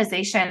that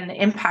colonization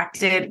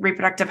impacted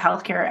reproductive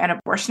health care and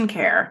abortion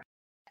care?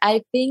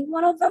 I think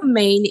one of the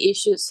main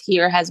issues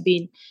here has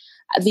been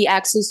the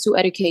access to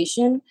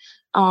education.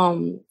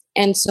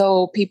 And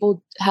so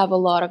people have a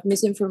lot of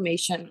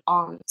misinformation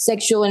on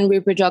sexual and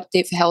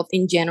reproductive health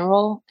in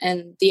general.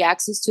 And the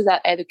access to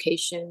that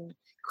education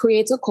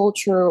creates a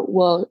culture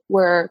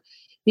where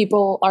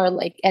people are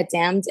like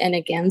adamant and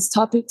against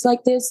topics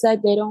like this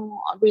that they don't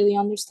really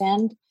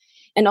understand.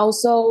 And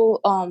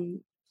also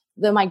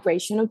the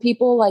migration of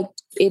people, like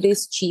it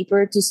is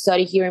cheaper to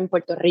study here in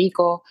Puerto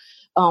Rico,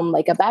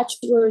 like a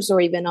bachelor's or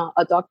even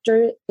a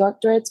doctorate,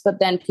 but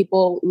then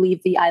people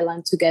leave the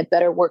island to get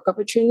better work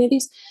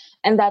opportunities.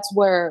 And that's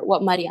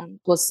what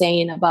Marian was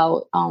saying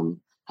about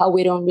how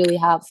we don't really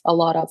have a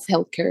lot of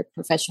healthcare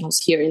professionals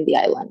here in the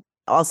island.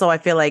 Also, I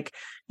feel like,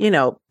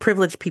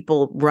 privileged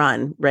people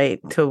run right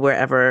to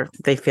wherever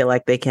they feel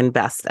like they can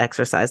best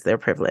exercise their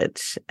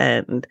privilege.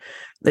 And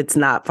it's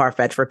not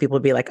far-fetched for people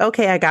to be like,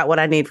 okay, I got what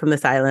I need from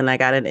this island. I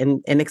got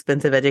an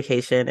inexpensive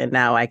education, and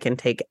now I can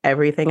take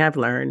everything I've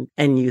learned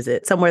and use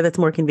it somewhere that's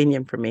more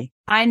convenient for me.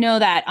 I know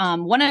that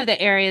one of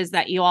the areas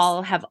that you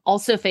all have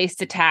also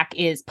faced attack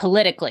is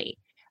politically.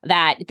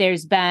 That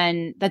there's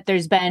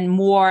been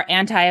more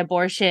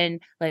anti-abortion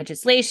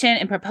legislation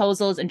and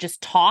proposals and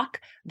just talk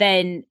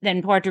than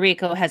Puerto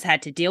Rico has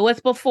had to deal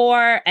with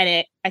before.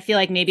 And I feel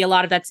like maybe a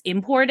lot of that's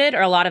imported,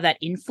 or a lot of that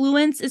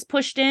influence is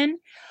pushed in.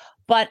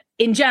 But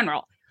in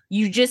general,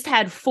 you just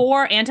had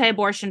 4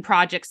 anti-abortion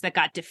projects that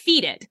got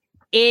defeated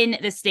in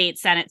the state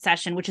Senate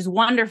session, which is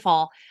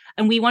wonderful.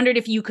 And we wondered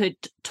if you could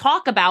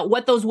talk about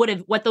what those would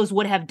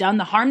have done,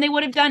 the harm they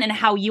would have done, and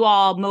how you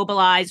all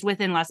mobilized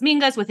within Las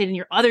Mingas, within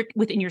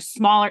your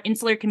smaller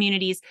insular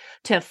communities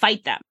to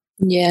fight them.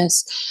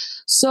 Yes.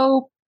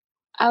 So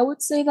I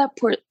would say that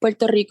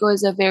Puerto Rico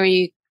is a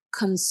very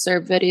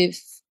conservative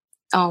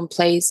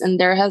place, and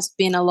there has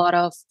been a lot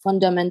of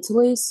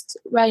fundamentalists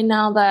right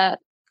now that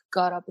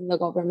got up in the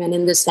government,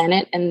 in the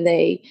Senate, and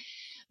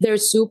they're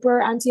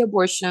super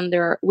anti-abortion.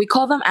 We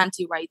call them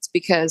anti-rights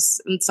because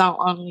it's not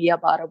only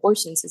about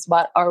abortions, it's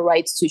about our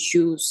rights to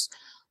choose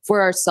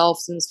for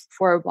ourselves and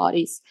for our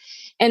bodies.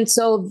 And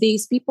so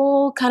these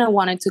people kind of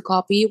wanted to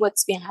copy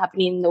what's been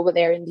happening over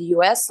there in the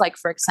US. Like,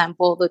 for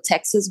example, the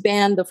Texas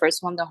ban, the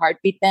first one, the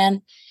heartbeat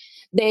ban.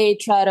 They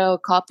try to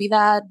copy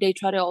that. They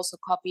try to also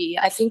copy,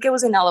 I think it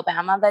was in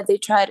Alabama that they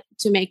tried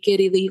to make it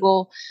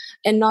illegal.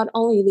 And not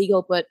only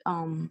illegal, but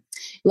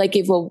like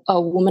if a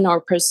woman or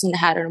a person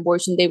had an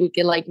abortion, they would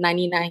get like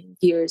 99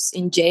 years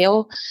in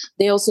jail.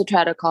 They also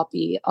try to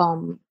copy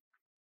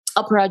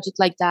a project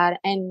like that.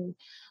 And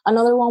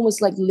another one was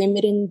like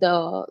limiting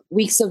the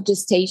weeks of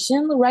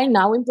gestation. Right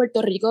now in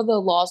Puerto Rico, the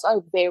laws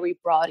are very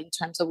broad in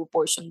terms of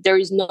abortion. There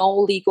is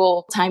no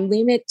legal time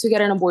limit to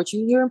get an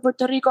abortion here in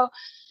Puerto Rico.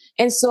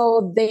 And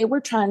so they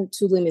were trying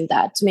to limit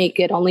that, to make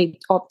it only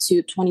up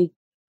to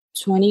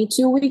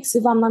 22 weeks,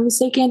 if I'm not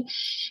mistaken.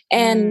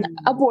 And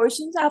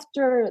abortions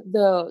after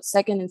the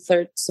second and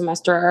third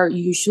semester are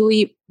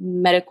usually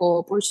medical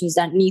abortions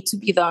that need to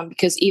be done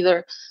because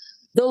either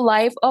the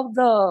life of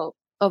the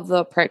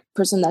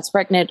person that's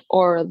pregnant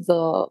or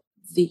the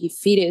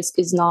fetus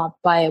is not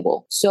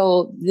viable.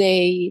 So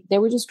they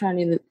were just trying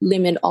to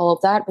limit all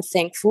of that. But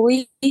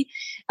thankfully,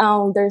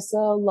 there's a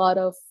lot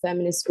of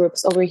feminist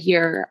groups over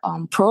here,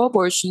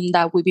 pro-abortion,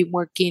 that we've been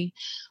working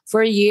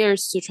for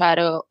years to try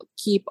to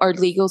keep our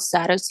legal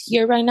status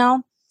here right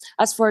now.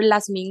 As for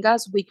Las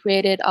Mingas, we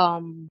created a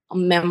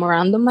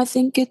memorandum, I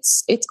think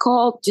it's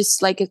called,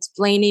 just like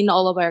explaining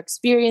all of our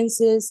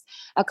experiences,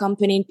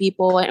 accompanying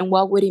people, and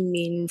what would it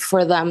mean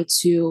for them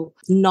to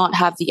not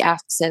have the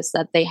access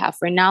that they have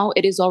right now.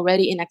 It is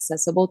already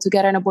inaccessible to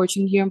get an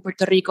abortion here in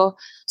Puerto Rico,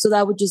 so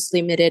that would just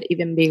limit it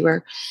even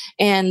bigger.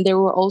 And there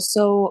were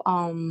also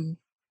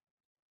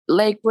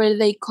like where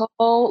they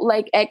call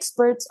like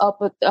experts up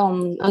at,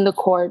 on the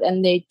court,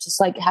 and they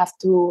just like have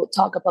to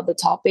talk about the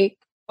topic.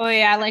 Oh,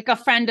 yeah, like a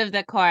friend of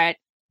the court.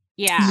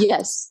 Yeah.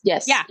 Yes.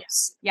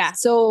 Yeah.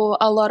 So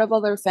a lot of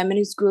other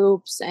feminist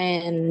groups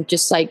and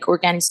just like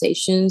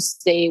organizations,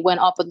 they went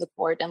up on the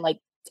court and like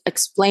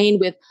explained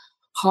with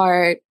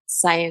hard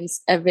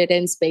science,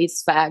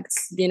 evidence-based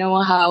facts,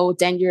 how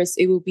dangerous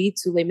it will be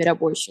to limit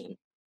abortion.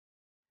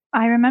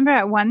 I remember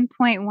at one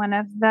point, one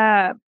of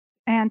the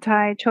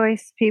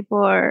anti-choice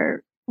people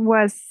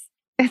was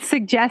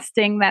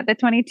suggesting that the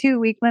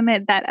 22-week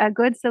limit, that a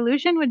good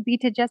solution would be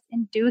to just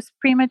induce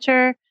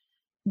premature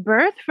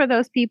birth for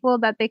those people,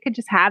 that they could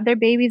just have their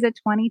babies at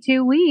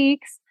 22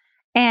 weeks.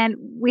 And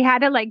we had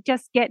to like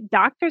just get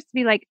doctors to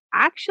be like,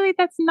 actually,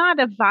 that's not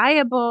a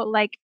viable,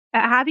 like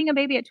having a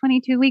baby at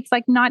 22 weeks,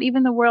 like not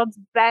even the world's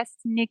best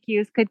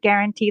NICUs could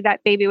guarantee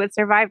that baby would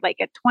survive. Like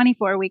at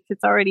 24 weeks,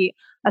 it's already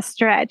a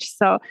stretch.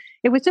 So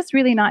it was just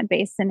really not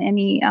based in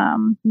any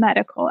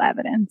medical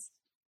evidence.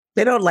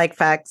 They don't like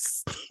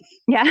facts.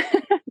 Yeah.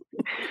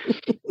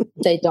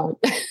 They don't.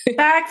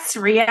 Facts,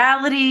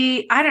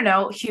 reality, I don't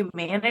know,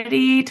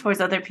 humanity towards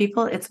other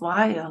people. It's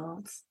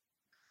wild.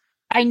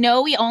 I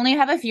know we only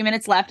have a few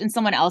minutes left and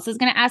someone else is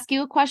going to ask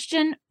you a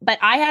question, but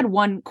I had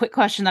one quick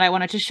question that I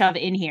wanted to shove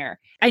in here.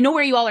 I know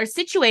where you all are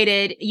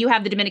situated. You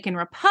have the Dominican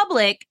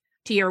Republic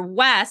to your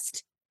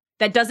west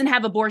that doesn't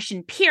have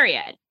abortion,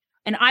 period.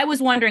 And I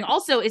was wondering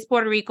also, is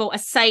Puerto Rico a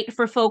site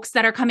for folks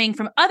that are coming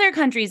from other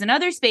countries and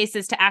other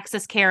spaces to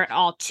access care at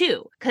all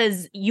too?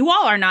 Because you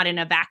all are not in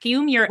a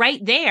vacuum. You're right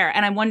there.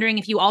 And I'm wondering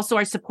if you also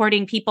are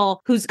supporting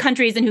people whose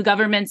countries and whose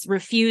governments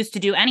refuse to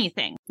do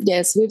anything.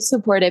 Yes, we've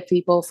supported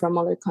people from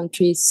other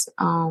countries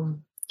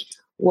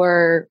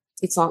where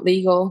it's not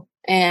legal,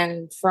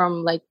 and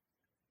from like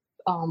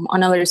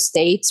another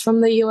states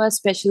from the US,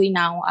 especially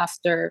now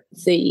after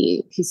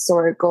the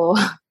historical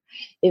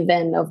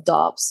event of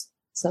Dobbs.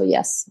 So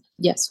yes,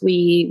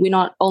 we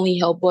not only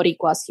help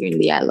Boricuas here in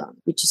the island,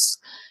 we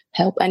just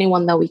help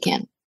anyone that we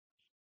can.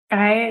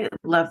 I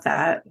love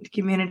that.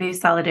 Community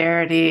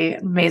solidarity,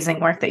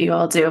 amazing work that you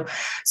all do.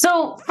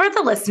 So for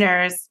the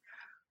listeners,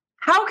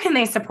 how can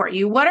they support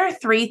you? What are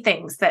 3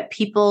 things that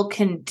people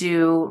can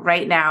do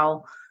right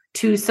now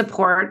to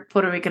support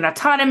Puerto Rican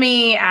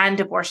autonomy and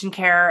abortion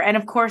care, and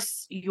of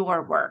course,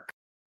 your work?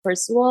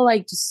 First of all,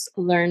 like just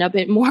learn a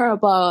bit more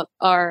about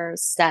our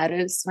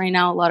status right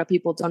now. A lot of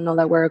people don't know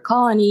that we're a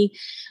colony,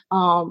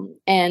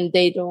 and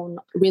they don't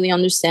really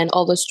understand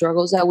all the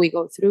struggles that we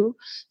go through.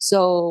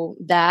 So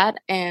that,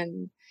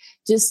 and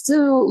just to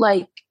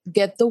like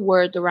get the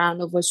word around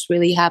of what's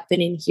really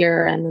happening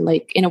here and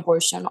like in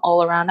abortion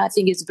all around. I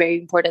think it's very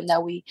important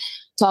that we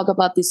talk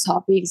about these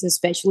topics,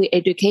 especially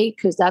educate,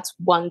 because that's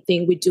one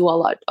thing we do a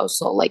lot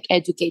also, like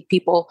educate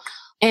people.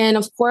 And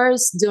of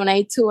course,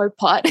 donate to our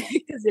pod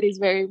because because it is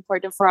very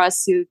important for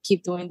us to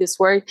keep doing this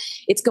work.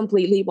 It's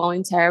completely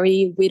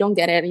voluntary. We don't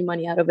get any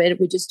money out of it.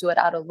 We just do it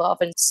out of love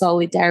and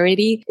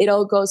solidarity. It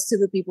all goes to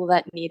the people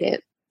that need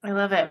it. I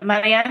love it.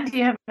 Marianne, do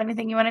you have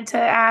anything you wanted to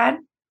add?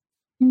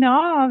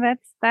 No,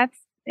 that's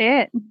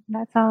it.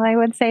 That's all I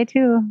would say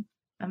too.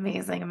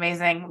 Amazing,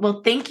 amazing.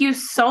 Well, thank you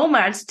so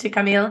much to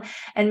Camille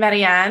and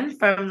Marianne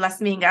from Las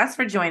Mingas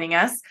for joining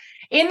us.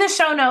 In the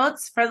show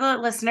notes for the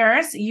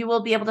listeners, you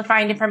will be able to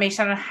find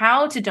information on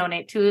how to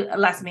donate to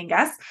Las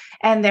Mingas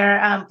and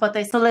their Pote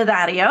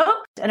Solidario.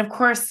 And of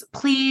course,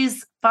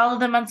 please follow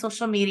them on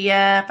social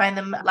media. Find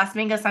them Las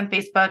Mingas on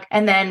Facebook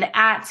and then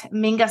at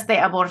Mingas de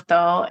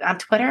Aborto on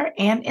Twitter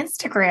and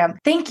Instagram.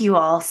 Thank you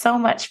all so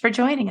much for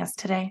joining us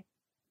today.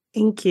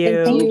 Thank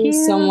you. Thank you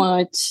so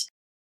much.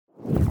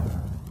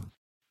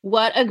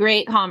 What a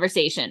great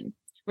conversation.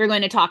 We're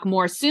going to talk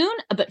more soon,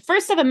 but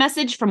first I have a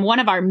message from one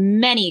of our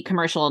many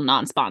commercial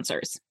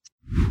non-sponsors.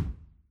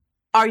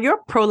 Are your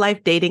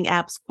pro-life dating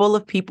apps full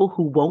of people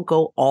who won't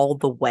go all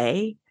the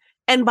way?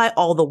 And by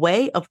all the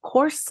way, of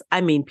course,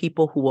 I mean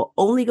people who will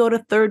only go to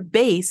third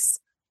base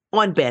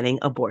on banning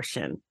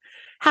abortion.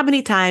 How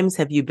many times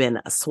have you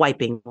been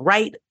swiping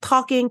right,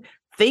 talking,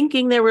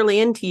 thinking they're really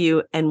into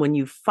you, and when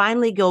you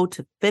finally go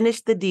to finish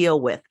the deal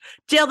with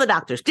jail the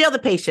doctors, jail the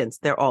patients,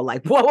 they're all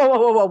like,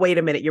 whoa, wait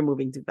a minute, you're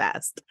moving too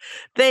fast.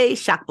 They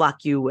shock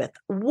block you with,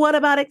 what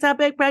about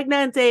ectopic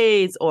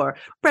pregnancies? Or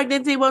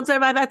pregnancy won't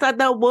survive outside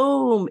the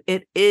womb.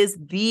 It is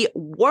the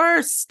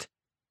worst.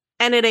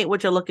 And it ain't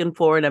what you're looking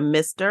for in a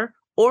Mr.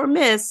 or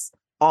Miss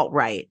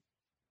alt-right.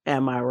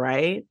 Am I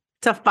right?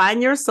 To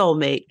find your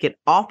soulmate, get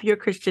off your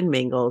Christian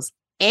mingles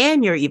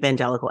and your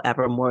evangelical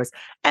evermores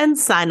and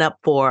sign up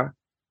for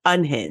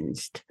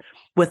Unhinged.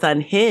 With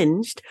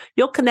Unhinged,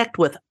 you'll connect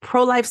with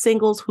pro-life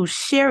singles who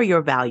share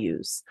your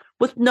values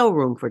with no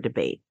room for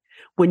debate.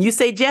 When you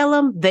say jail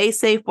them, they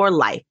say for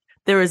life.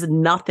 There is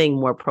nothing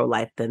more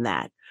pro-life than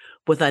that.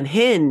 With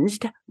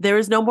Unhinged, there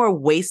is no more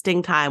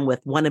wasting time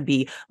with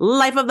wannabe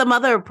life of the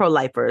mother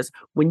pro-lifers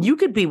when you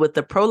could be with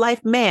the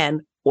pro-life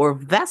man or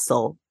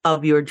vessel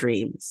of your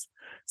dreams.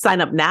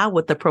 Sign up now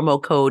with the promo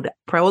code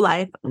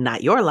PROLIFE,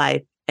 not your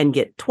life, and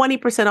get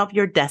 20% off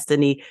your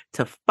destiny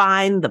to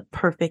find the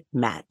perfect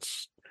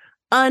match.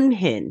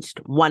 Unhinged.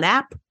 One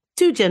app,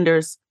 two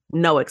genders,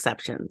 no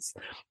exceptions.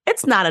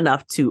 It's not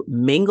enough to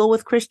mingle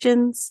with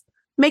Christians.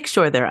 Make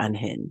sure they're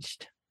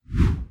unhinged.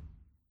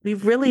 We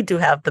really do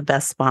have the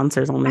best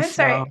sponsors on this show.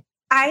 Sorry.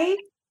 I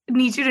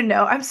need you to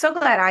know, I'm so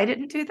glad I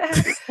didn't do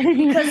that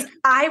because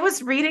I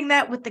was reading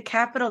that with the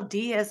capital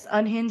D as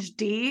unhinged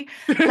D,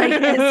 like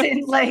as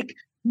in like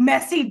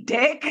messy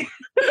dick.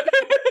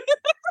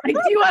 Like,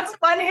 do you want some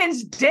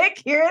unhinged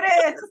dick? Here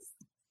it is.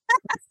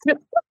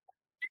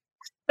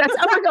 That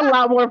sounds like a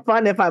lot more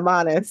fun, if I'm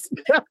honest.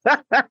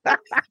 I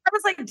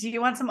was like, do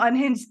you want some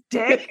unhinged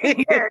dick?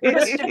 Here,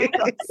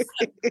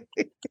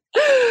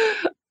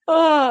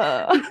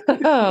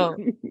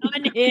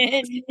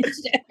 Unhinged.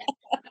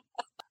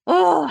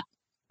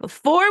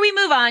 Before we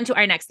move on to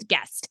our next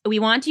guest, we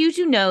want you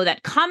to know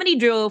that comedy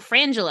duo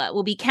Frangela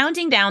will be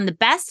counting down the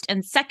best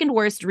and second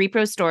worst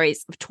repro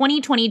stories of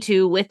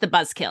 2022 with the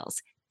Buzzkills.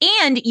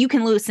 And you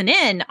can listen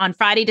in on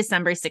Friday,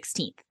 December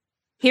 16th.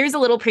 Here's a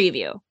little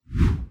preview.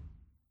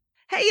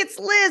 Hey, it's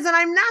Liz, and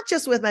I'm not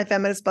just with my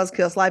feminist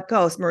Buzzkills live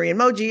co-host, Marie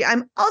Emoji.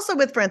 I'm also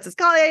with Frances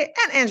Collier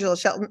and Angela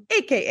Shelton,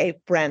 a.k.a.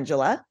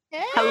 Frangela.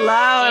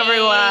 Hello,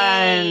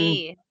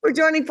 everyone. We're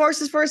joining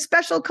forces for a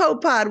special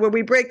co-pod where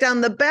we break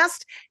down the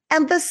best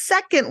and the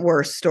second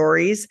worst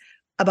stories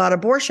about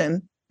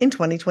abortion in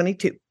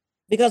 2022.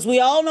 Because we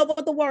all know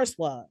what the worst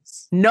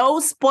was. No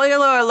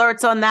spoiler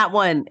alerts on that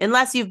one,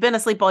 unless you've been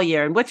asleep all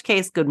year, in which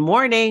case, good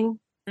morning.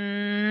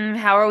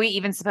 How are we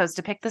even supposed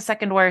to pick the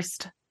second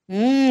worst?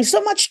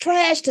 So much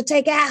trash to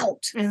take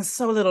out. And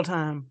so little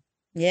time.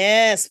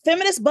 Yes,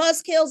 feminist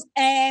Buzzkills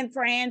and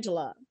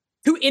Frangela.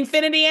 To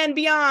infinity and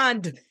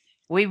beyond.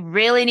 We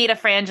really need a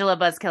Frangela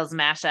Buzzkills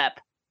mashup.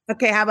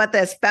 Okay, how about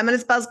this?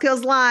 Feminist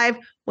Buzzkills Live.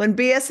 When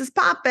BS is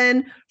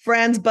popping,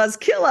 Fran's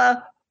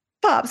Buzzkilla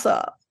pops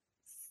up.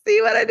 See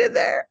what I did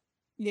there?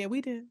 Yeah, we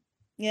did.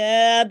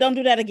 Yeah, don't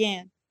do that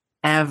again.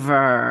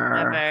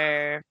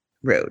 Ever.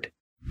 Rude.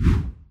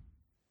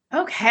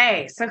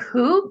 Okay, so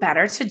who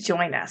better to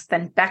join us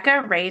than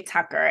Becca Ray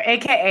Tucker,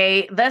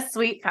 aka the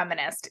Sweet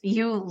Feminist?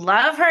 You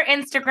love her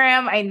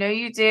Instagram. I know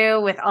you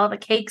do, with all the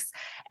cakes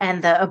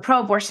and the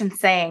pro-abortion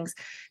sayings.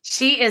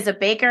 She is a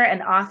baker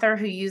and author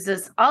who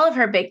uses all of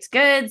her baked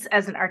goods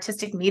as an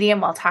artistic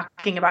medium while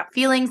talking about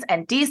feelings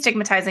and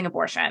destigmatizing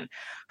abortion.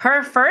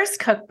 Her first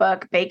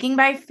cookbook, Baking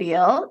by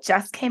Feel,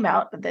 just came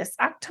out this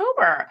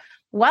October.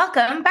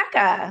 Welcome,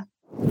 Becca.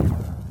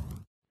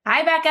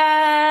 Hi,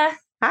 Becca.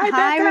 Hi, Becca.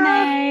 Hi,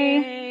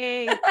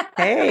 Renee.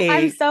 Hey.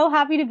 I'm so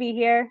happy to be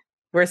here.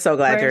 We're so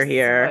glad We're you're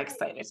here. So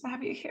excited to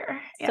have you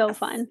here. So Yes.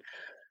 fun.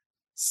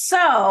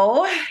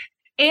 So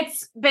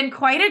it's been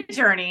quite a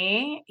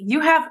journey.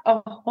 You have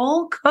a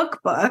whole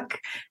cookbook.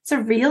 It's a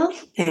real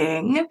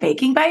thing,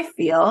 Baking by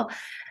Feel.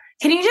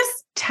 Can you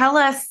just tell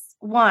us,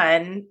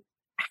 one,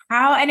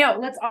 How I know.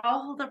 Let's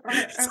all hold up.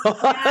 We're so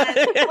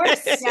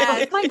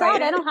Oh my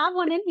God, I don't have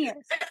one in here.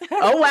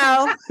 Oh,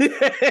 wow.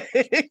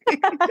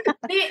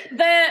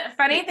 The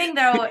funny thing,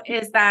 though,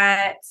 is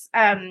that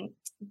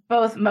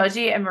both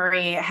Moji and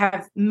Marie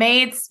have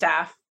made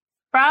stuff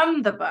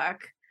from the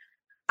book.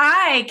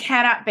 I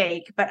cannot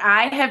bake, but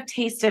I have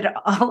tasted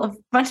a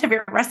bunch of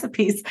your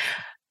recipes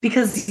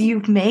because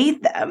you've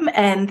made them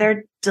and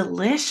they're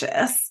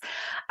delicious.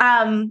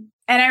 And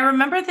I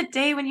remember the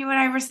day when you and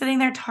I were sitting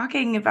there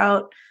talking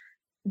about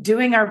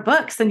doing our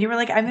books and you were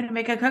like, I'm going to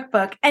make a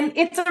cookbook, and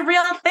it's a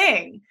real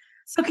thing.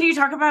 So can you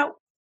talk about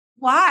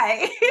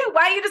why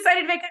you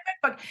decided to make a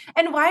cookbook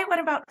and why it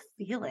went about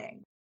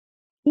feeling?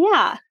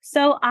 Yeah.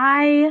 So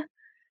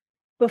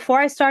before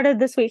I started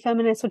The Sweet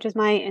Feminist, which is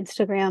my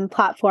Instagram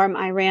platform,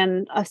 I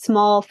ran a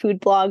small food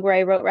blog where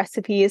I wrote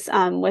recipes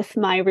with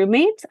my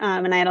roommate.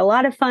 And I had a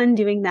lot of fun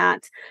doing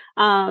that.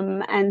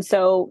 And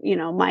so,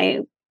 my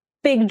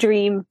big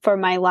dream for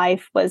my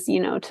life was,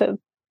 to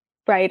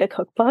write a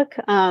cookbook.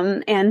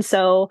 And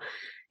so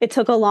it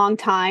took a long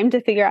time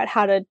to figure out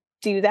how to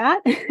do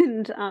that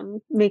and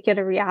make it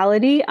a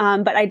reality.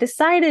 But I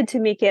decided to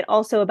make it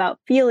also about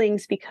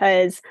feelings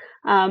because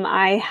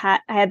I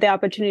had the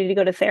opportunity to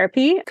go to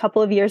therapy a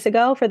couple of years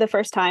ago for the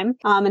first time.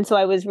 And so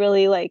I was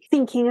really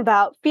thinking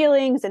about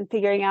feelings and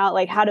figuring out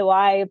how do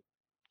I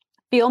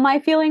feel my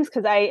feelings,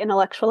 because I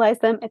intellectualize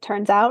them, it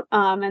turns out.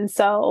 And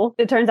so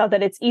it turns out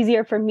that it's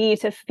easier for me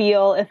to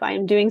feel if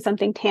I'm doing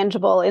something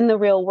tangible in the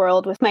real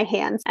world with my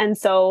hands. And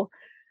so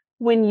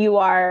when you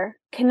are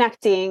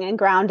connecting and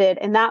grounded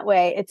in that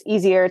way, it's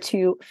easier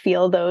to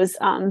feel those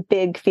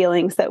big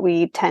feelings that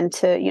we tend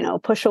to,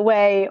 push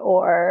away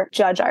or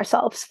judge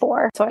ourselves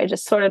for. So I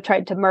just sort of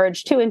tried to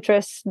merge two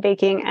interests,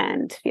 baking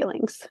and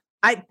feelings.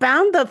 I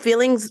found the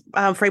feelings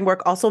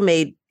framework also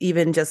made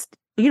even just,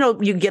 you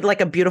get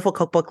a beautiful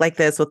cookbook like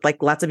this with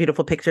lots of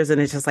beautiful pictures, and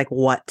it's just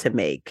what to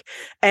make.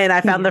 And I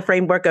found the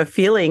framework of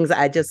feelings.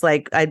 I just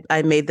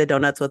I made the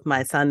donuts with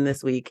my son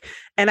this week,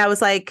 and I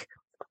was like,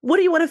 what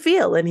do you want to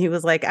feel? And he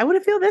was like, I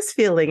want to feel this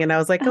feeling. And I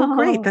was like, oh,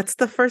 great. That's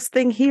the first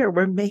thing here.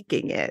 We're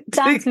making it.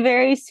 That's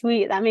very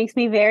sweet. That makes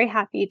me very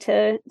happy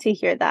to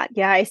hear that.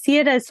 Yeah, I see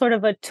it as sort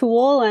of a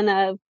tool and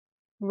a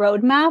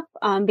roadmap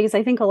because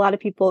I think a lot of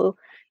people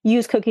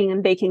use cooking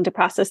and baking to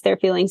process their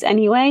feelings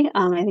anyway.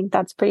 I think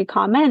that's pretty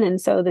common. And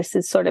so this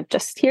is sort of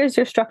just, here's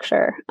your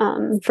structure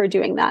for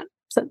doing that,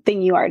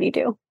 something you already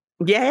do.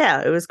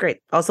 Yeah, it was great.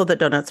 Also, the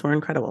donuts were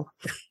incredible.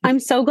 I'm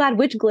so glad.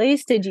 Which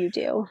glaze did you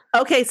do?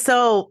 Okay,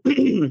 so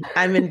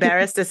I'm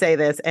embarrassed to say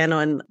this and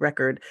on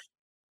record.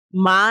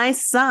 My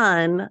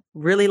son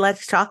really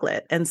likes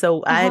chocolate. And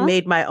so I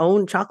made my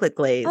own chocolate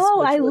glaze.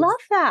 Oh, I love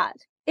that.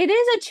 It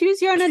is a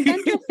choose your own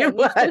adventure thing. You're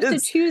supposed to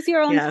choose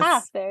your own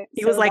path there.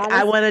 He was like,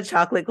 I want a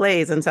chocolate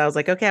glaze. And so I was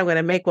like, okay, I'm going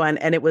to make one.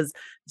 And it was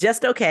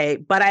just okay.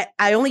 But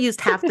I only used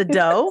half the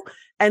dough.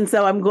 And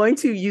so I'm going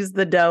to use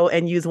the dough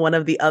and use one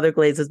of the other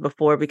glazes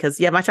before because,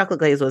 my chocolate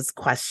glaze was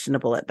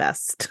questionable at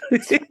best.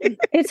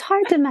 It's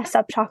hard to mess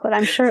up chocolate.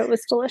 I'm sure it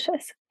was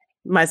delicious.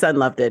 My son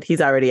loved it.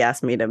 He's already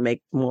asked me to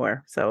make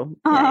more. So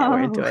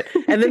we're into it.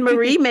 And then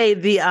Marie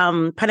made the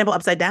pineapple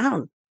upside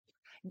down.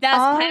 That's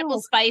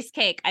pineapple spice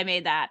cake. I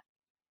made that.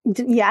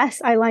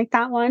 Yes, I like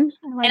that one.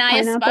 I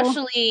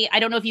especially, I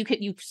don't know if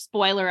you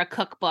spoiler a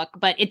cookbook,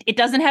 but it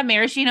doesn't have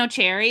maraschino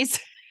cherries.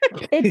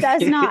 It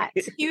does not.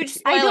 Huge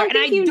spoiler. I don't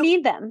think you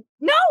need them.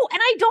 No, and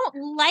I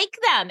don't like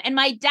them. And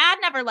my dad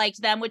never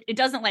liked them. It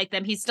doesn't like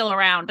them. He's still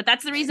around. But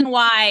that's the reason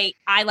why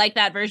I like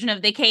that version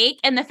of the cake.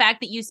 And the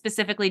fact that you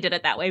specifically did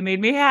it that way made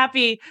me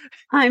happy.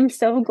 I'm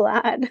so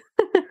glad.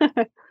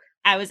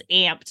 I was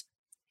amped.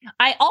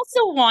 I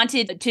also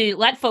wanted to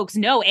let folks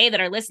know,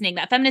 that are listening,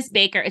 that Feminist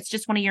Baker, it's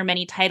just one of your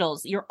many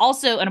titles. You're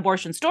also an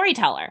abortion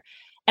storyteller.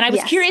 And I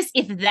was curious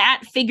if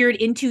that figured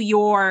into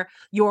your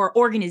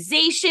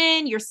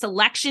organization, your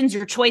selections,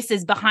 your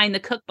choices behind the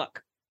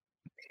cookbook.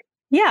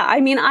 Yeah, I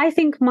mean, I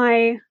think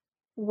my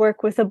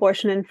work with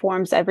abortion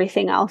informs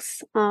everything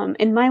else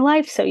in my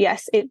life. So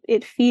yes,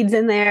 it feeds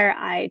in there.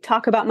 I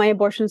talk about my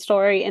abortion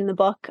story in the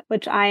book,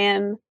 which I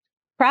am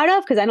proud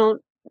of because I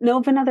don't know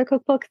of another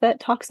cookbook that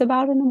talks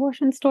about an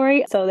abortion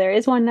story. So there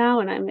is one now,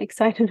 and I'm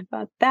excited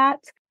about that.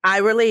 I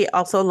really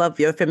also love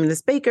your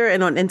Feminist Baker,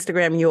 and on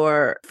Instagram,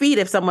 your feed.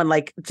 If someone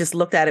just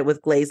looked at it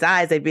with glazed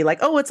eyes, they'd be like,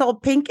 oh, it's all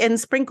pink and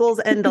sprinkles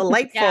and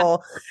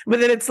delightful. But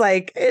then it's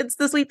it's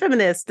the Sweet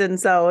Feminist. And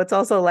so it's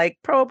also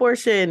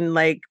pro-abortion,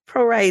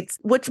 pro-rights,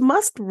 which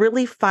must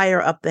really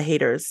fire up the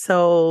haters.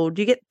 So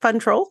do you get fun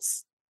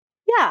trolls?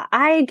 Yeah,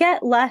 I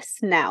get less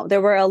now.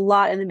 There were a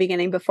lot in the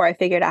beginning before I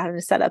figured out how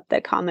to set up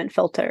the comment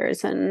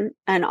filters and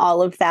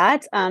all of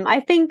that.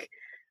 I think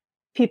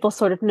people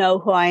sort of know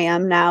who I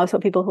am now. So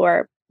people who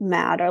are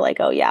mad are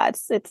like, oh yeah,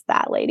 it's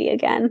that lady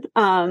again.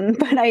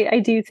 But I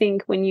do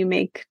think when you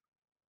make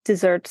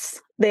desserts,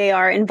 they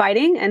are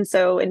inviting. And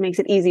so it makes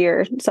it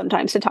easier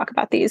sometimes to talk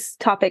about these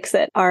topics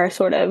that are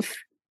sort of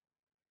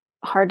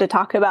hard to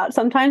talk about.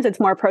 Sometimes it's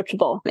more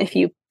approachable if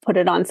you put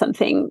it on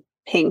something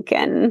pink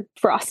and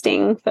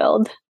frosting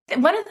filled.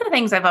 One of the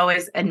things I've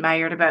always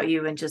admired about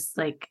you and just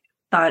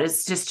thought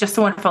is just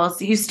wonderful.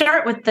 So you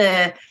start with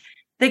the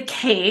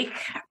cake.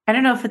 I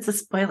don't know if it's a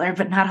spoiler,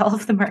 but not all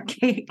of them are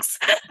cakes.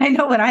 I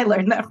know when I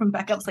learned that from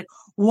Becca, I was like,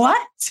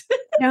 what?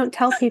 Don't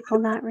tell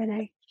people that,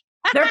 Renee.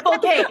 They're full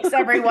cakes,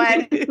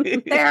 everyone.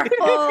 They're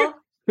full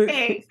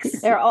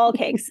cakes. They're all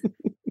cakes.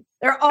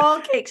 They're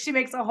all cakes. She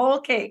makes a whole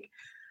cake.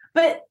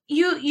 But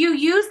you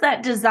use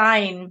that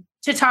design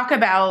to talk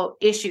about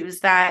issues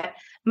that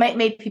might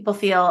make people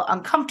feel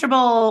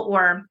uncomfortable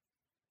or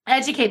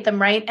educate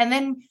them, right? And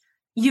then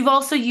you've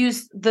also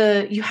used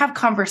you have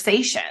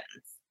conversations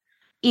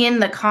in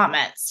the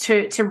comments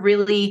to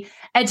really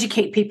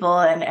educate people.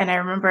 And I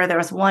remember there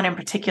was one in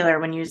particular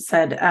when you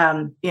said,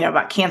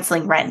 about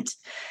canceling rent,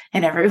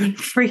 and everyone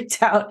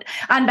freaked out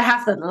on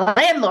behalf of the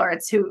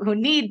landlords who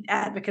need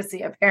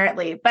advocacy,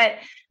 apparently. But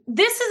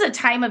this is a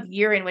time of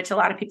year in which a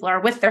lot of people are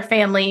with their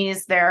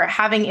families. They're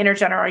having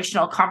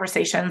intergenerational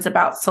conversations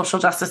about social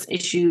justice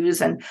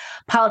issues and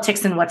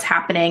politics and what's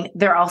happening.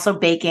 They're also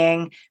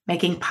baking,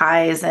 making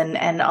pies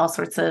and all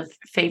sorts of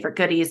favorite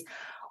goodies.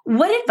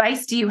 What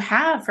advice do you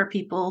have for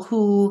people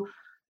who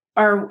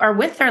are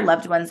with their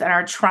loved ones and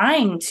are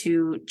trying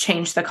to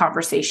change the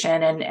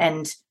conversation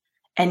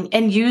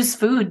and use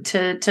food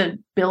to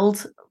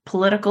build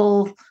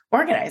political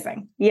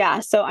organizing?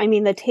 Yeah. So, I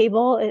mean, the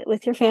table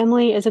with your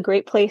family is a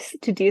great place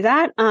to do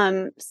that.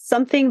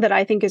 Something that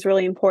I think is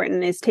really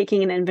important is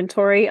taking an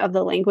inventory of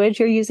the language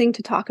you're using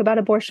to talk about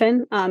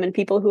abortion and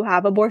people who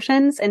have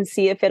abortions, and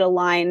see if it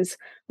aligns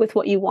with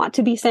what you want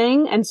to be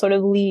saying, and sort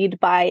of lead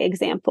by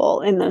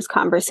example in those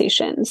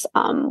conversations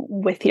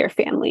with your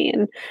family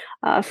and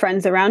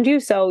friends around you.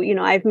 So,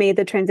 I've made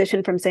the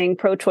transition from saying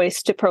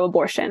pro-choice to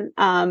pro-abortion.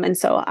 And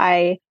so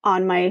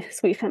on my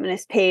Sweet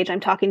Feminist page, I'm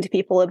talking to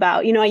people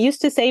about, I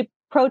used to say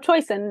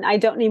pro-choice and I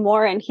don't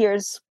anymore. And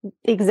here's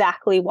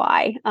exactly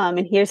why.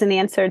 And here's an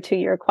answer to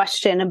your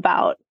question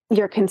about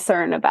your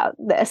concern about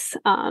this.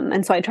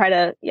 And so I try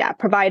to,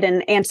 provide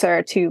an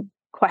answer to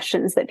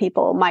questions that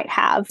people might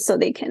have so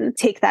they can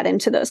take that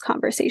into those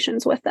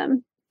conversations with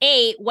them.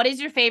 What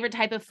is your favorite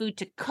type of food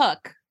to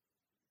cook?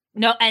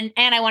 No, and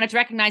I wanted to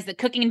recognize that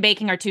cooking and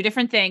baking are two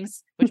different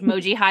things, which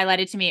Moji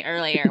highlighted to me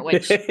earlier,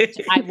 which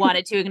I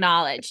wanted to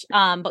acknowledge.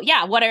 But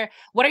yeah, what are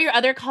your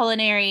other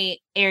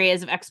culinary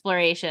areas of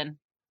exploration?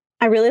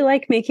 I really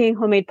like making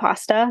homemade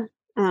pasta.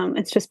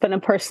 It's just been a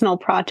personal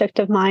project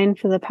of mine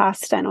for the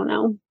past,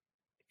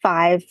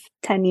 5-10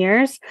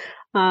 years.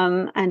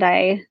 And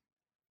I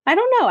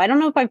don't know. I don't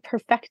know if I've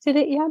perfected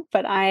it yet,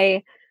 but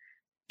I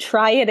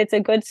try it. It's a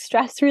good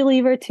stress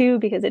reliever too,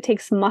 because it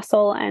takes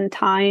muscle and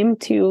time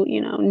to,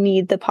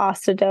 knead the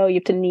pasta dough. You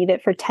have to knead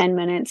it for 10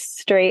 minutes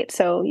straight.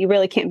 So you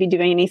really can't be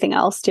doing anything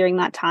else during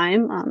that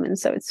time. And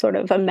so it's sort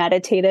of a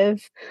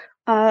meditative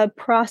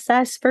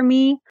process for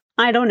me.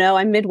 I don't know.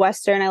 I'm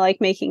Midwestern. I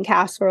like making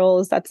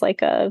casseroles. That's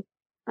like a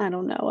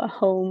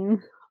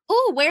home.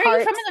 Oh, where are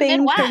you from in the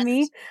Midwest? For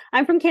me.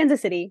 I'm from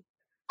Kansas City.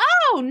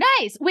 Oh,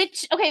 nice.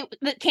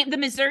 The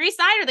Missouri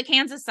side or the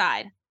Kansas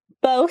side?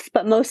 Both,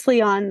 but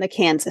mostly on the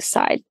Kansas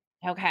side.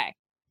 Okay.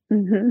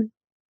 Mm-hmm.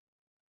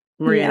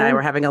 Maria and I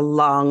were having a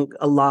long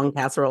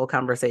casserole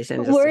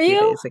conversation just a few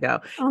days ago.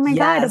 Oh my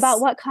God,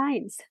 about what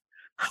kinds?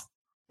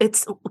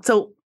 It's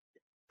so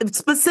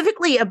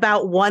specifically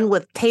about one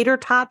with tater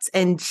tots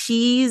and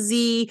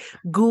cheesy,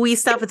 gooey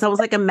stuff. It's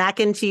almost like a mac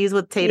and cheese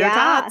with tater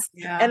tots.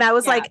 Yeah. And I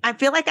was like, I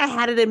feel like I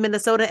had it in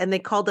Minnesota and they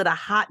called it a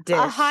hot dish.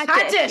 A hot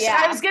dish. Yeah.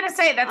 I was going to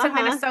say that's in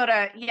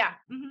Minnesota. Yeah.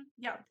 Mm-hmm.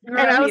 Yeah. And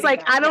I was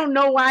like, I don't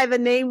know why the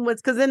name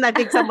was, because then I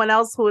think someone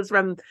else who was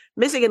from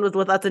Michigan was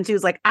with us and she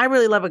was like, I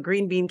really love a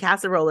green bean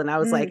casserole. And I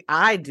was like,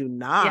 I do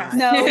not. Yeah.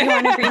 No, you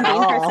want a green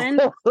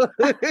bean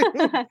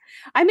person?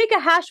 I make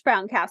a hash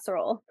brown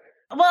casserole.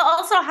 Well,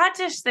 also hot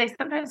dish, they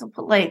sometimes will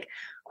put like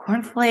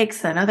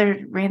cornflakes and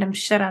other random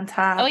shit on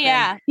top. Oh,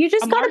 yeah. You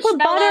just got to put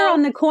butter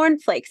on the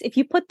cornflakes. If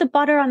you put the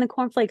butter on the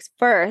cornflakes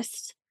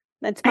first,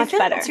 that's much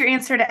better. That's your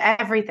answer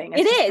to everything.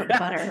 It is.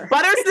 Butter.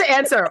 Butter's the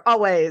answer,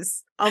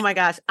 always. Oh my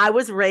gosh. I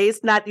was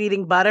raised not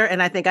eating butter,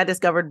 and I think I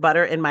discovered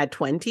butter in my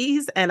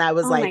 20s, and I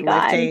was like,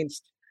 life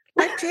changed.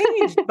 Life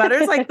changed.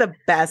 Butter's like the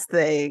best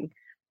thing.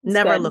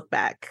 Never look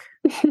back.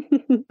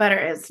 Butter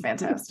is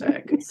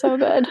fantastic. So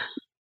good.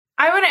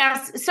 I want to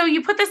ask, so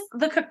you put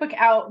the cookbook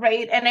out,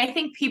 right? And I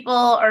think people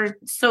are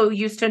so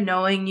used to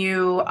knowing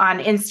you on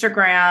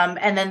Instagram,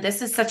 and then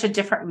this is such a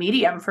different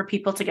medium for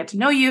people to get to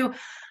know you.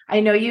 I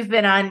know you've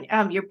been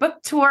on your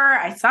book tour.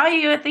 I saw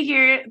you at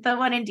the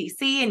one in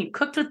DC, and you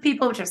cooked with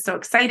people, which is so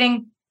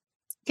exciting.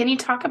 Can you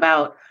talk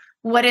about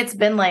what it's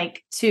been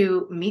like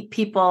to meet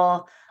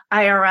people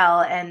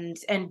IRL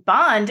and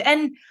bond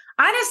and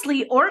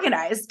honestly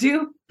organize,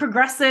 do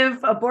progressive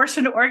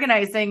abortion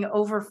organizing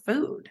over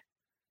food?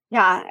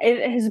 Yeah,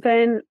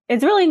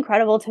 it's really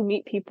incredible to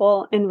meet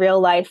people in real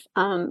life,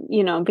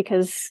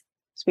 because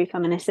Sweet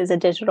Feminist is a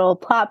digital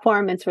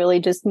platform. It's really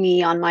just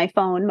me on my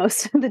phone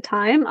most of the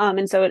time.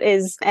 And so it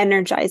is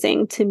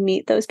energizing to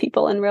meet those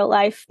people in real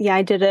life. Yeah,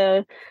 I did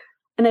an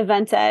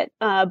event at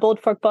Bold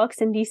Fork Books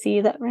in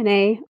DC that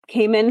Renee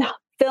came and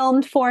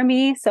filmed for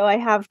me. So I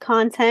have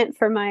content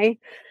for my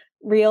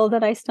reel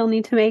that I still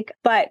need to make.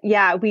 But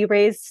yeah, we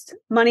raised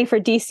money for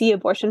DC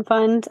Abortion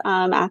Fund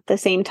at the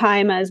same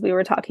time as we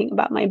were talking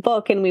about my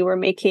book, and we were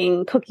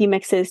making cookie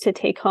mixes to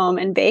take home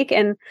and bake.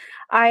 And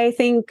I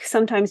think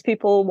sometimes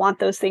people want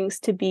those things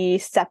to be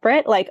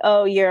separate, like,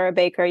 oh, you're a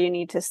baker, you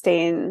need to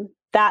stay in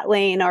that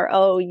lane, or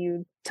oh,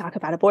 you talk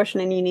about abortion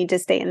and you need to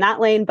stay in that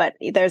lane. But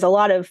there's a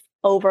lot of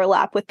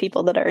overlap with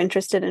people that are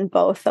interested in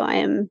both. So I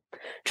am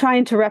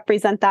trying to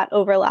represent that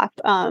overlap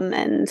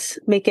and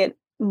make it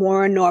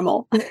more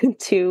normal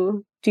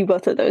to do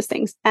both of those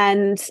things.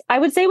 And I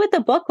would say with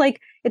the book,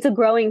 like, it's a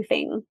growing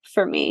thing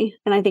for me.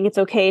 And I think it's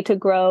okay to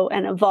grow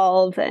and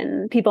evolve.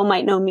 And people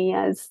might know me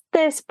as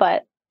this,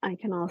 but I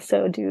can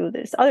also do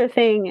this other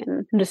thing.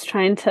 And I'm just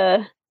trying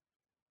to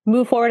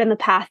move forward in the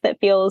path that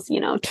feels,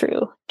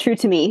 true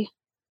to me.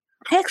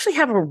 I actually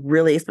have a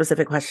really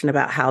specific question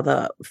about how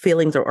the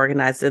feelings are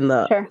organized in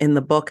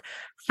the book.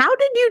 How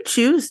did you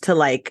choose to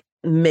like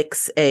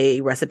mix a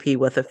recipe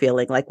with a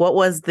feeling? Like, what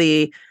was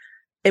the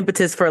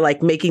impetus for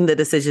like making the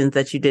decisions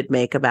that you did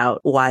make about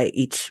why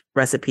each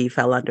recipe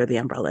fell under the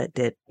umbrella it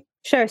did?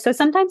 Sure. So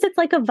sometimes it's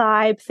like a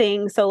vibe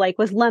thing. So like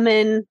with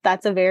lemon,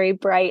 that's a very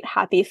bright,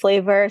 happy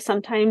flavor.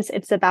 Sometimes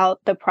it's about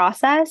the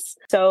process.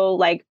 So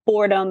like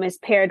boredom is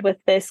paired with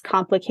this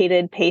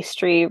complicated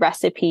pastry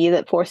recipe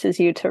that forces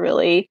you to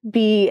really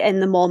be in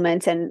the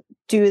moment and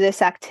do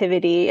this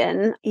activity.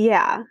 And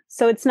yeah,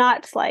 so it's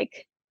not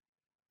like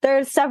there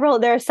are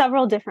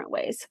several different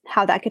ways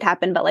how that could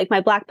happen. But like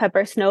my black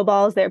pepper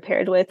snowballs, they're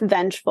paired with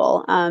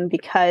vengeful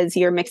because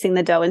you're mixing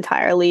the dough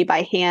entirely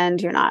by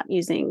hand. You're not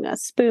using a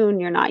spoon.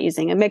 You're not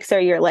using a mixer.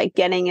 You're like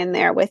getting in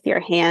there with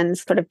your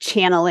hands, sort of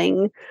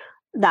channeling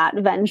that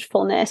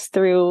vengefulness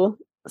through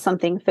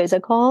something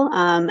physical.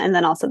 And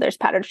then also there's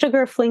powdered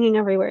sugar flinging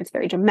everywhere. It's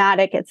very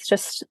dramatic. It's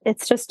just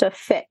a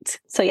fit.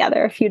 So yeah,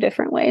 there are a few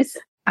different ways.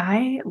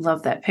 I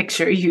love that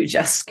picture you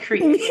just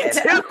created.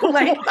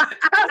 Like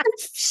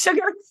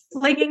sugar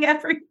flinging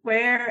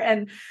everywhere,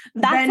 and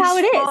that's how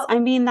it is. I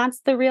mean, that's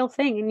the real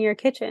thing in your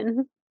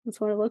kitchen.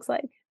 That's what it looks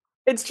like.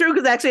 It's true,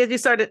 because actually, as you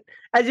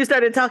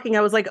started talking,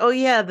 I was like, oh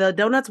yeah, the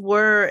donuts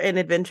were an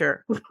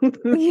adventure.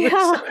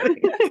 Yeah,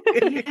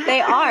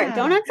 they are.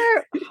 Donuts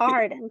are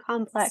hard and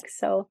complex.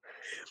 So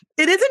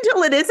it is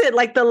until it isn't.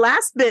 Like the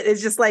last bit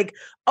is just like,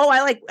 oh,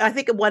 I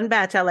think one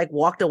batch I like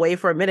walked away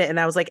for a minute and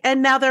I was like,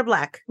 and now they're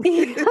black.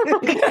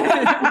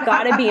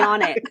 Gotta be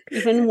on it,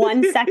 even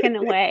 1 second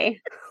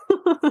away.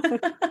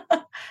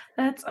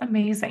 That's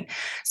amazing.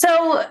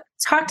 So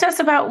talk to us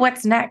about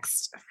what's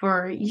next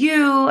for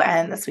you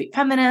and the Sweet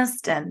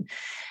Feminist and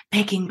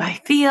Baking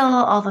by Feel,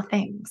 all the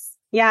things.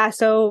 Yeah.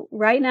 So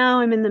right now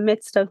I'm in the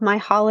midst of my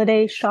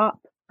holiday shop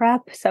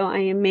prep. So I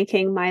am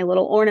making my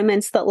little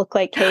ornaments that look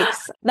like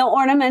cakes. The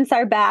ornaments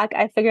are back.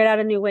 I figured out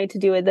a new way to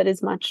do it that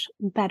is much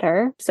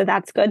better. So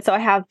that's good. So I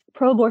have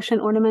pro-abortion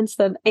ornaments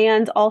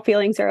and all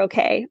feelings are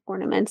okay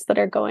ornaments that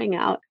are going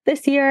out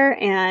this year.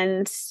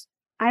 And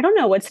I don't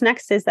know what's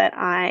next is that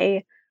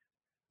I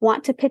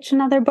want to pitch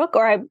another book,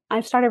 or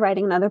I've started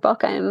writing another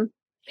book. I'm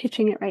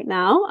pitching it right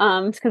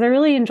now because I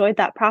really enjoyed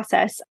that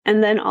process.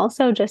 And then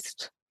also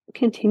just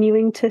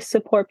continuing to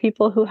support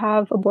people who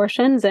have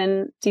abortions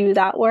and do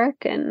that work.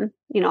 And,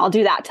 I'll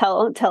do that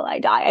till I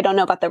die. I don't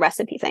know about the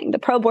recipe thing. The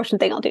pro-abortion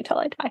thing I'll do till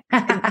I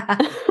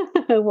die.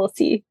 We'll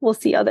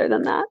see. Other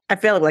than that, I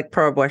feel like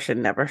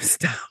pro-abortion never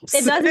stops.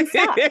 It doesn't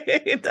stop.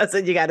 It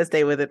doesn't. You got to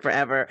stay with it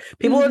forever.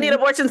 People will need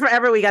abortions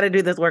forever. We got to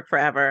do this work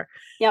forever.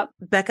 Yep.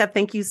 Becca,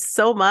 thank you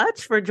so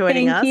much for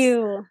joining us. Thank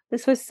you.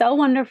 This was so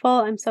wonderful.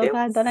 I'm so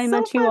glad that I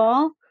met you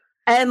all.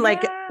 And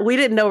we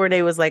didn't know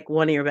Renee was like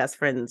one of your best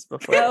friends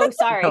before. Oh,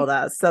 sorry. You told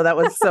us. So that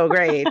was so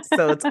great.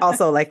 So it's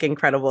also like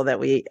incredible that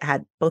we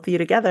had both of you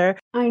together.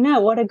 I know.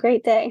 What a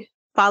great day.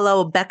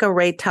 Follow Becca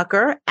Ray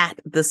Tucker at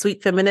The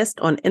Sweet Feminist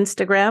on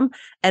Instagram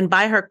and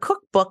buy her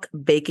cookbook,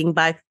 Baking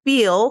by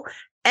Feel.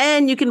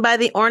 And you can buy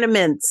the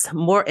ornaments.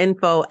 More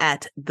info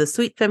at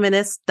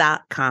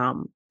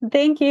thesweetfeminist.com.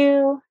 Thank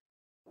you.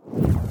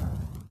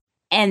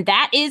 And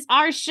that is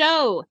our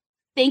show.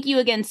 Thank you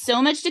again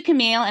so much to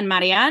Camille and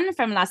Marianne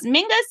from Las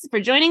Mingas for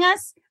joining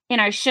us. In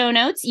our show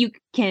notes, you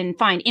can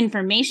find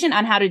information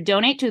on how to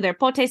donate to their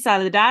Pote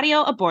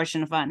Solidario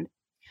Abortion Fund.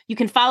 You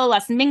can follow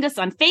Las Mingas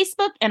on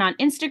Facebook and on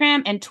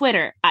Instagram and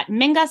Twitter at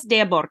Mingas de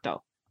Aborto.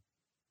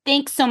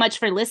 Thanks so much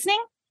for listening.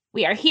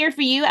 We are here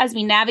for you as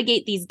we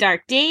navigate these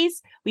dark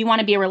days. We want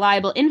to be a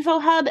reliable info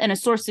hub and a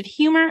source of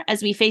humor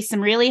as we face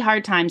some really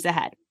hard times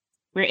ahead.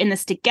 We're in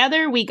this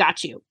together. We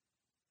got you.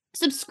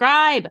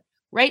 Subscribe.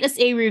 Write us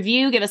a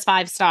review, give us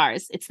 5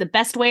 stars. It's the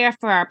best way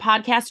for our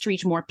podcast to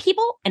reach more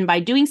people, and by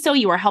doing so,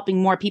 you are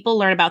helping more people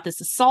learn about this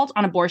assault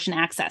on abortion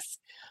access.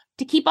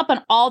 To keep up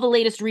on all the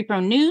latest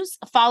repro news,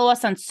 follow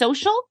us on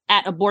social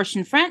at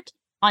Abortion Front,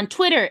 on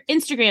Twitter,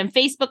 Instagram,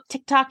 Facebook,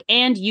 TikTok,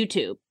 and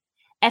YouTube.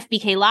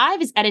 FBK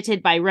Live is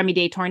edited by Remy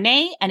De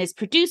Tournay and is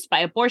produced by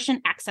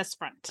Abortion Access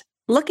Front.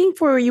 Looking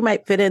for where you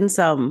might fit in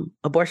some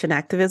abortion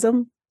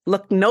activism?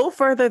 Look no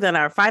further than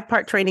our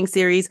 5-part training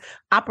series,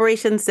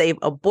 Operation Save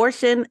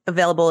Abortion,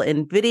 available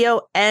in video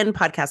and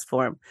podcast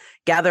form.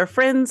 Gather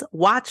friends,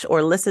 watch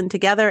or listen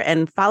together,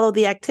 and follow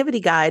the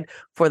activity guide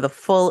for the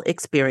full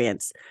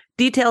experience.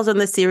 Details on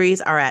the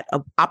series are at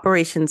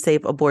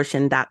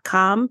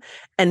operationsaveabortion.com.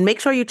 And make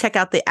sure you check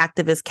out the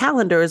activist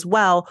calendar as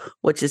well,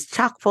 which is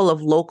chock full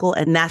of local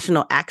and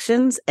national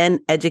actions and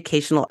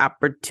educational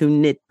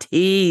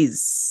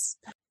opportunities.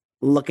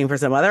 Looking for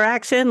some other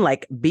action,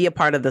 like be a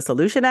part of the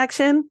solution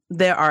action?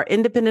 There are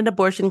independent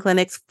abortion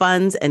clinics,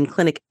 funds, and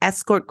clinic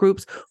escort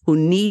groups who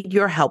need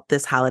your help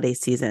this holiday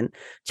season.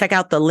 Check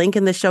out the link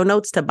in the show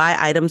notes to buy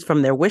items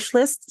from their wish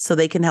list so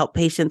they can help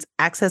patients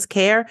access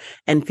care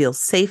and feel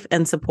safe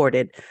and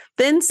supported.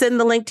 Then send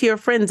the link to your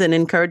friends and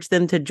encourage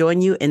them to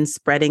join you in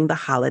spreading the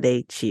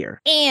holiday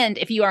cheer. And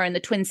if you are in the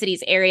Twin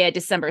Cities area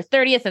December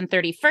 30th and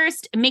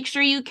 31st, make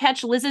sure you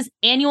catch Liz's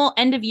annual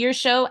end-of-year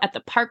show at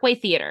the Parkway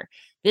Theater.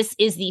 This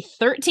is the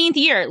 13th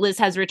year Liz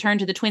has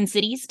returned to the Twin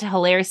Cities to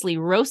hilariously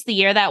roast the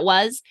year that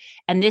was,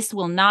 and this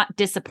will not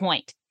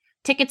disappoint.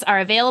 Tickets are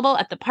available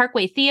at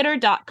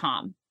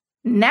theparkwaytheater.com.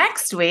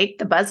 Next week,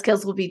 the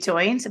Buzzkills will be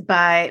joined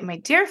by my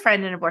dear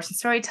friend and abortion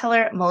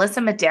storyteller, Melissa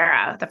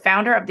Madera, the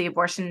founder of the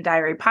Abortion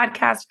Diary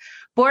podcast,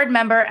 board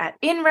member at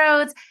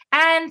Inroads,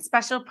 and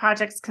special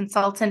projects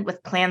consultant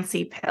with Plan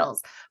C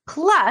Pills,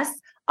 plus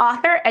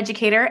author,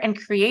 educator, and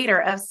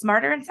creator of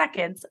Smarter in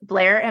Seconds,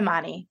 Blair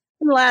Imani.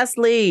 And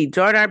lastly,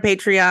 join our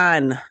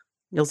Patreon.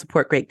 You'll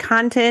support great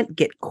content,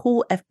 get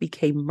cool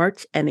FBK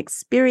merch and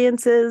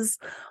experiences.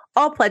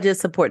 All pledges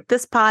support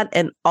this pod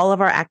and all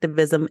of our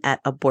activism at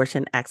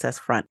Abortion Access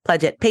Front.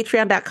 Pledge at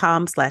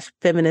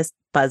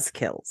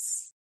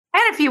patreon.com/feministbuzzkills.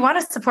 And if you want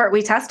to support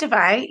We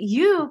Testify,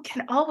 you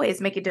can always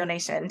make a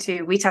donation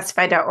to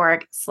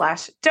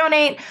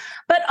wetestify.org/donate.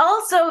 But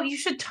also, you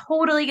should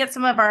totally get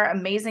some of our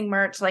amazing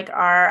merch, like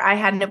our I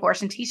Had an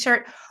Abortion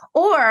t-shirt,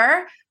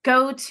 or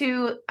go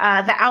to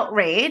The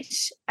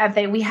Outrage.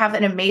 We have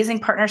an amazing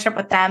partnership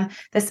with them.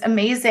 This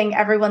amazing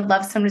Everyone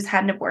Loves Someone Who's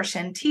Had an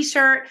Abortion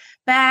t-shirt,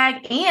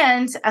 bag,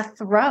 and a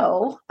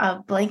throw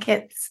of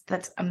blankets.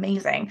 That's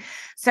amazing.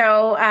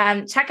 So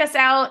check us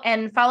out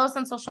and follow us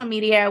on social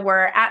media.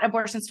 We're at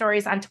Abortion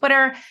Stories on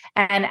Twitter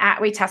and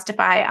at We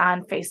Testify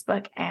on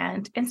Facebook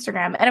and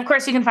Instagram. And of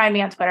course, you can find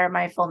me on Twitter,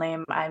 my full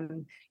name.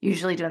 I'm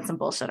usually doing some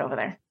bullshit over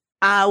there.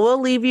 We'll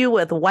leave you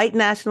with white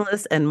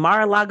nationalist and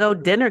Mar-a-Lago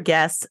dinner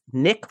guest,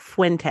 Nick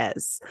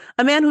Fuentes,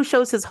 a man who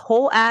shows his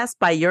whole ass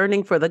by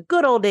yearning for the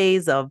good old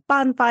days of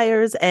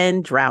bonfires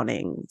and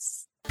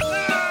drownings.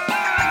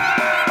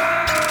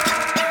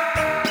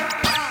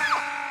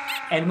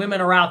 And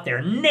women are out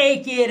there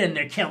naked and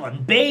they're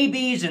killing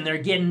babies and they're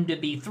getting to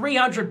be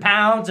 300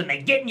 pounds and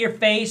they get in your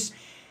face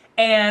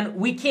and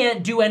we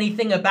can't do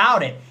anything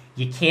about it.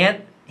 You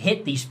can't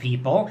hit these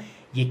people.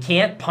 You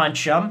can't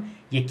punch them.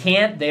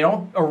 They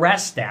don't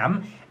arrest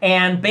them.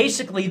 And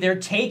basically they're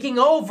taking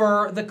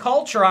over the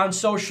culture on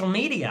social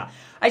media.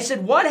 I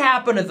said, what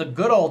happened to the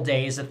good old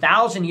days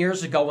 1,000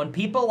 years ago when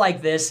people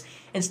like this,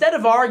 instead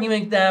of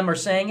arguing with them or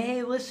saying,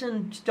 hey,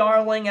 listen,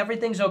 darling,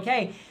 everything's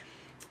okay,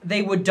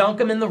 they would dunk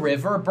them in the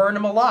river or burn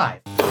them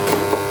alive.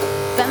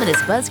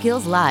 Feminist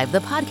Buzzkills Live, the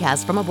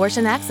podcast from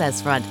Abortion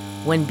Access Front.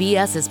 When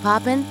BS is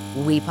poppin',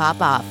 we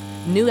pop off.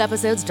 New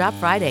episodes drop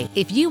Friday.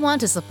 If you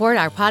want to support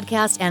our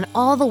podcast and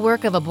all the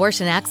work of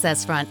Abortion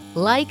Access Front,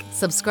 like,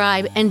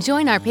 subscribe, and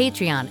join our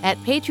Patreon at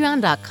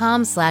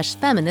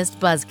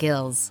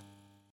patreon.com/feministbuzzkills.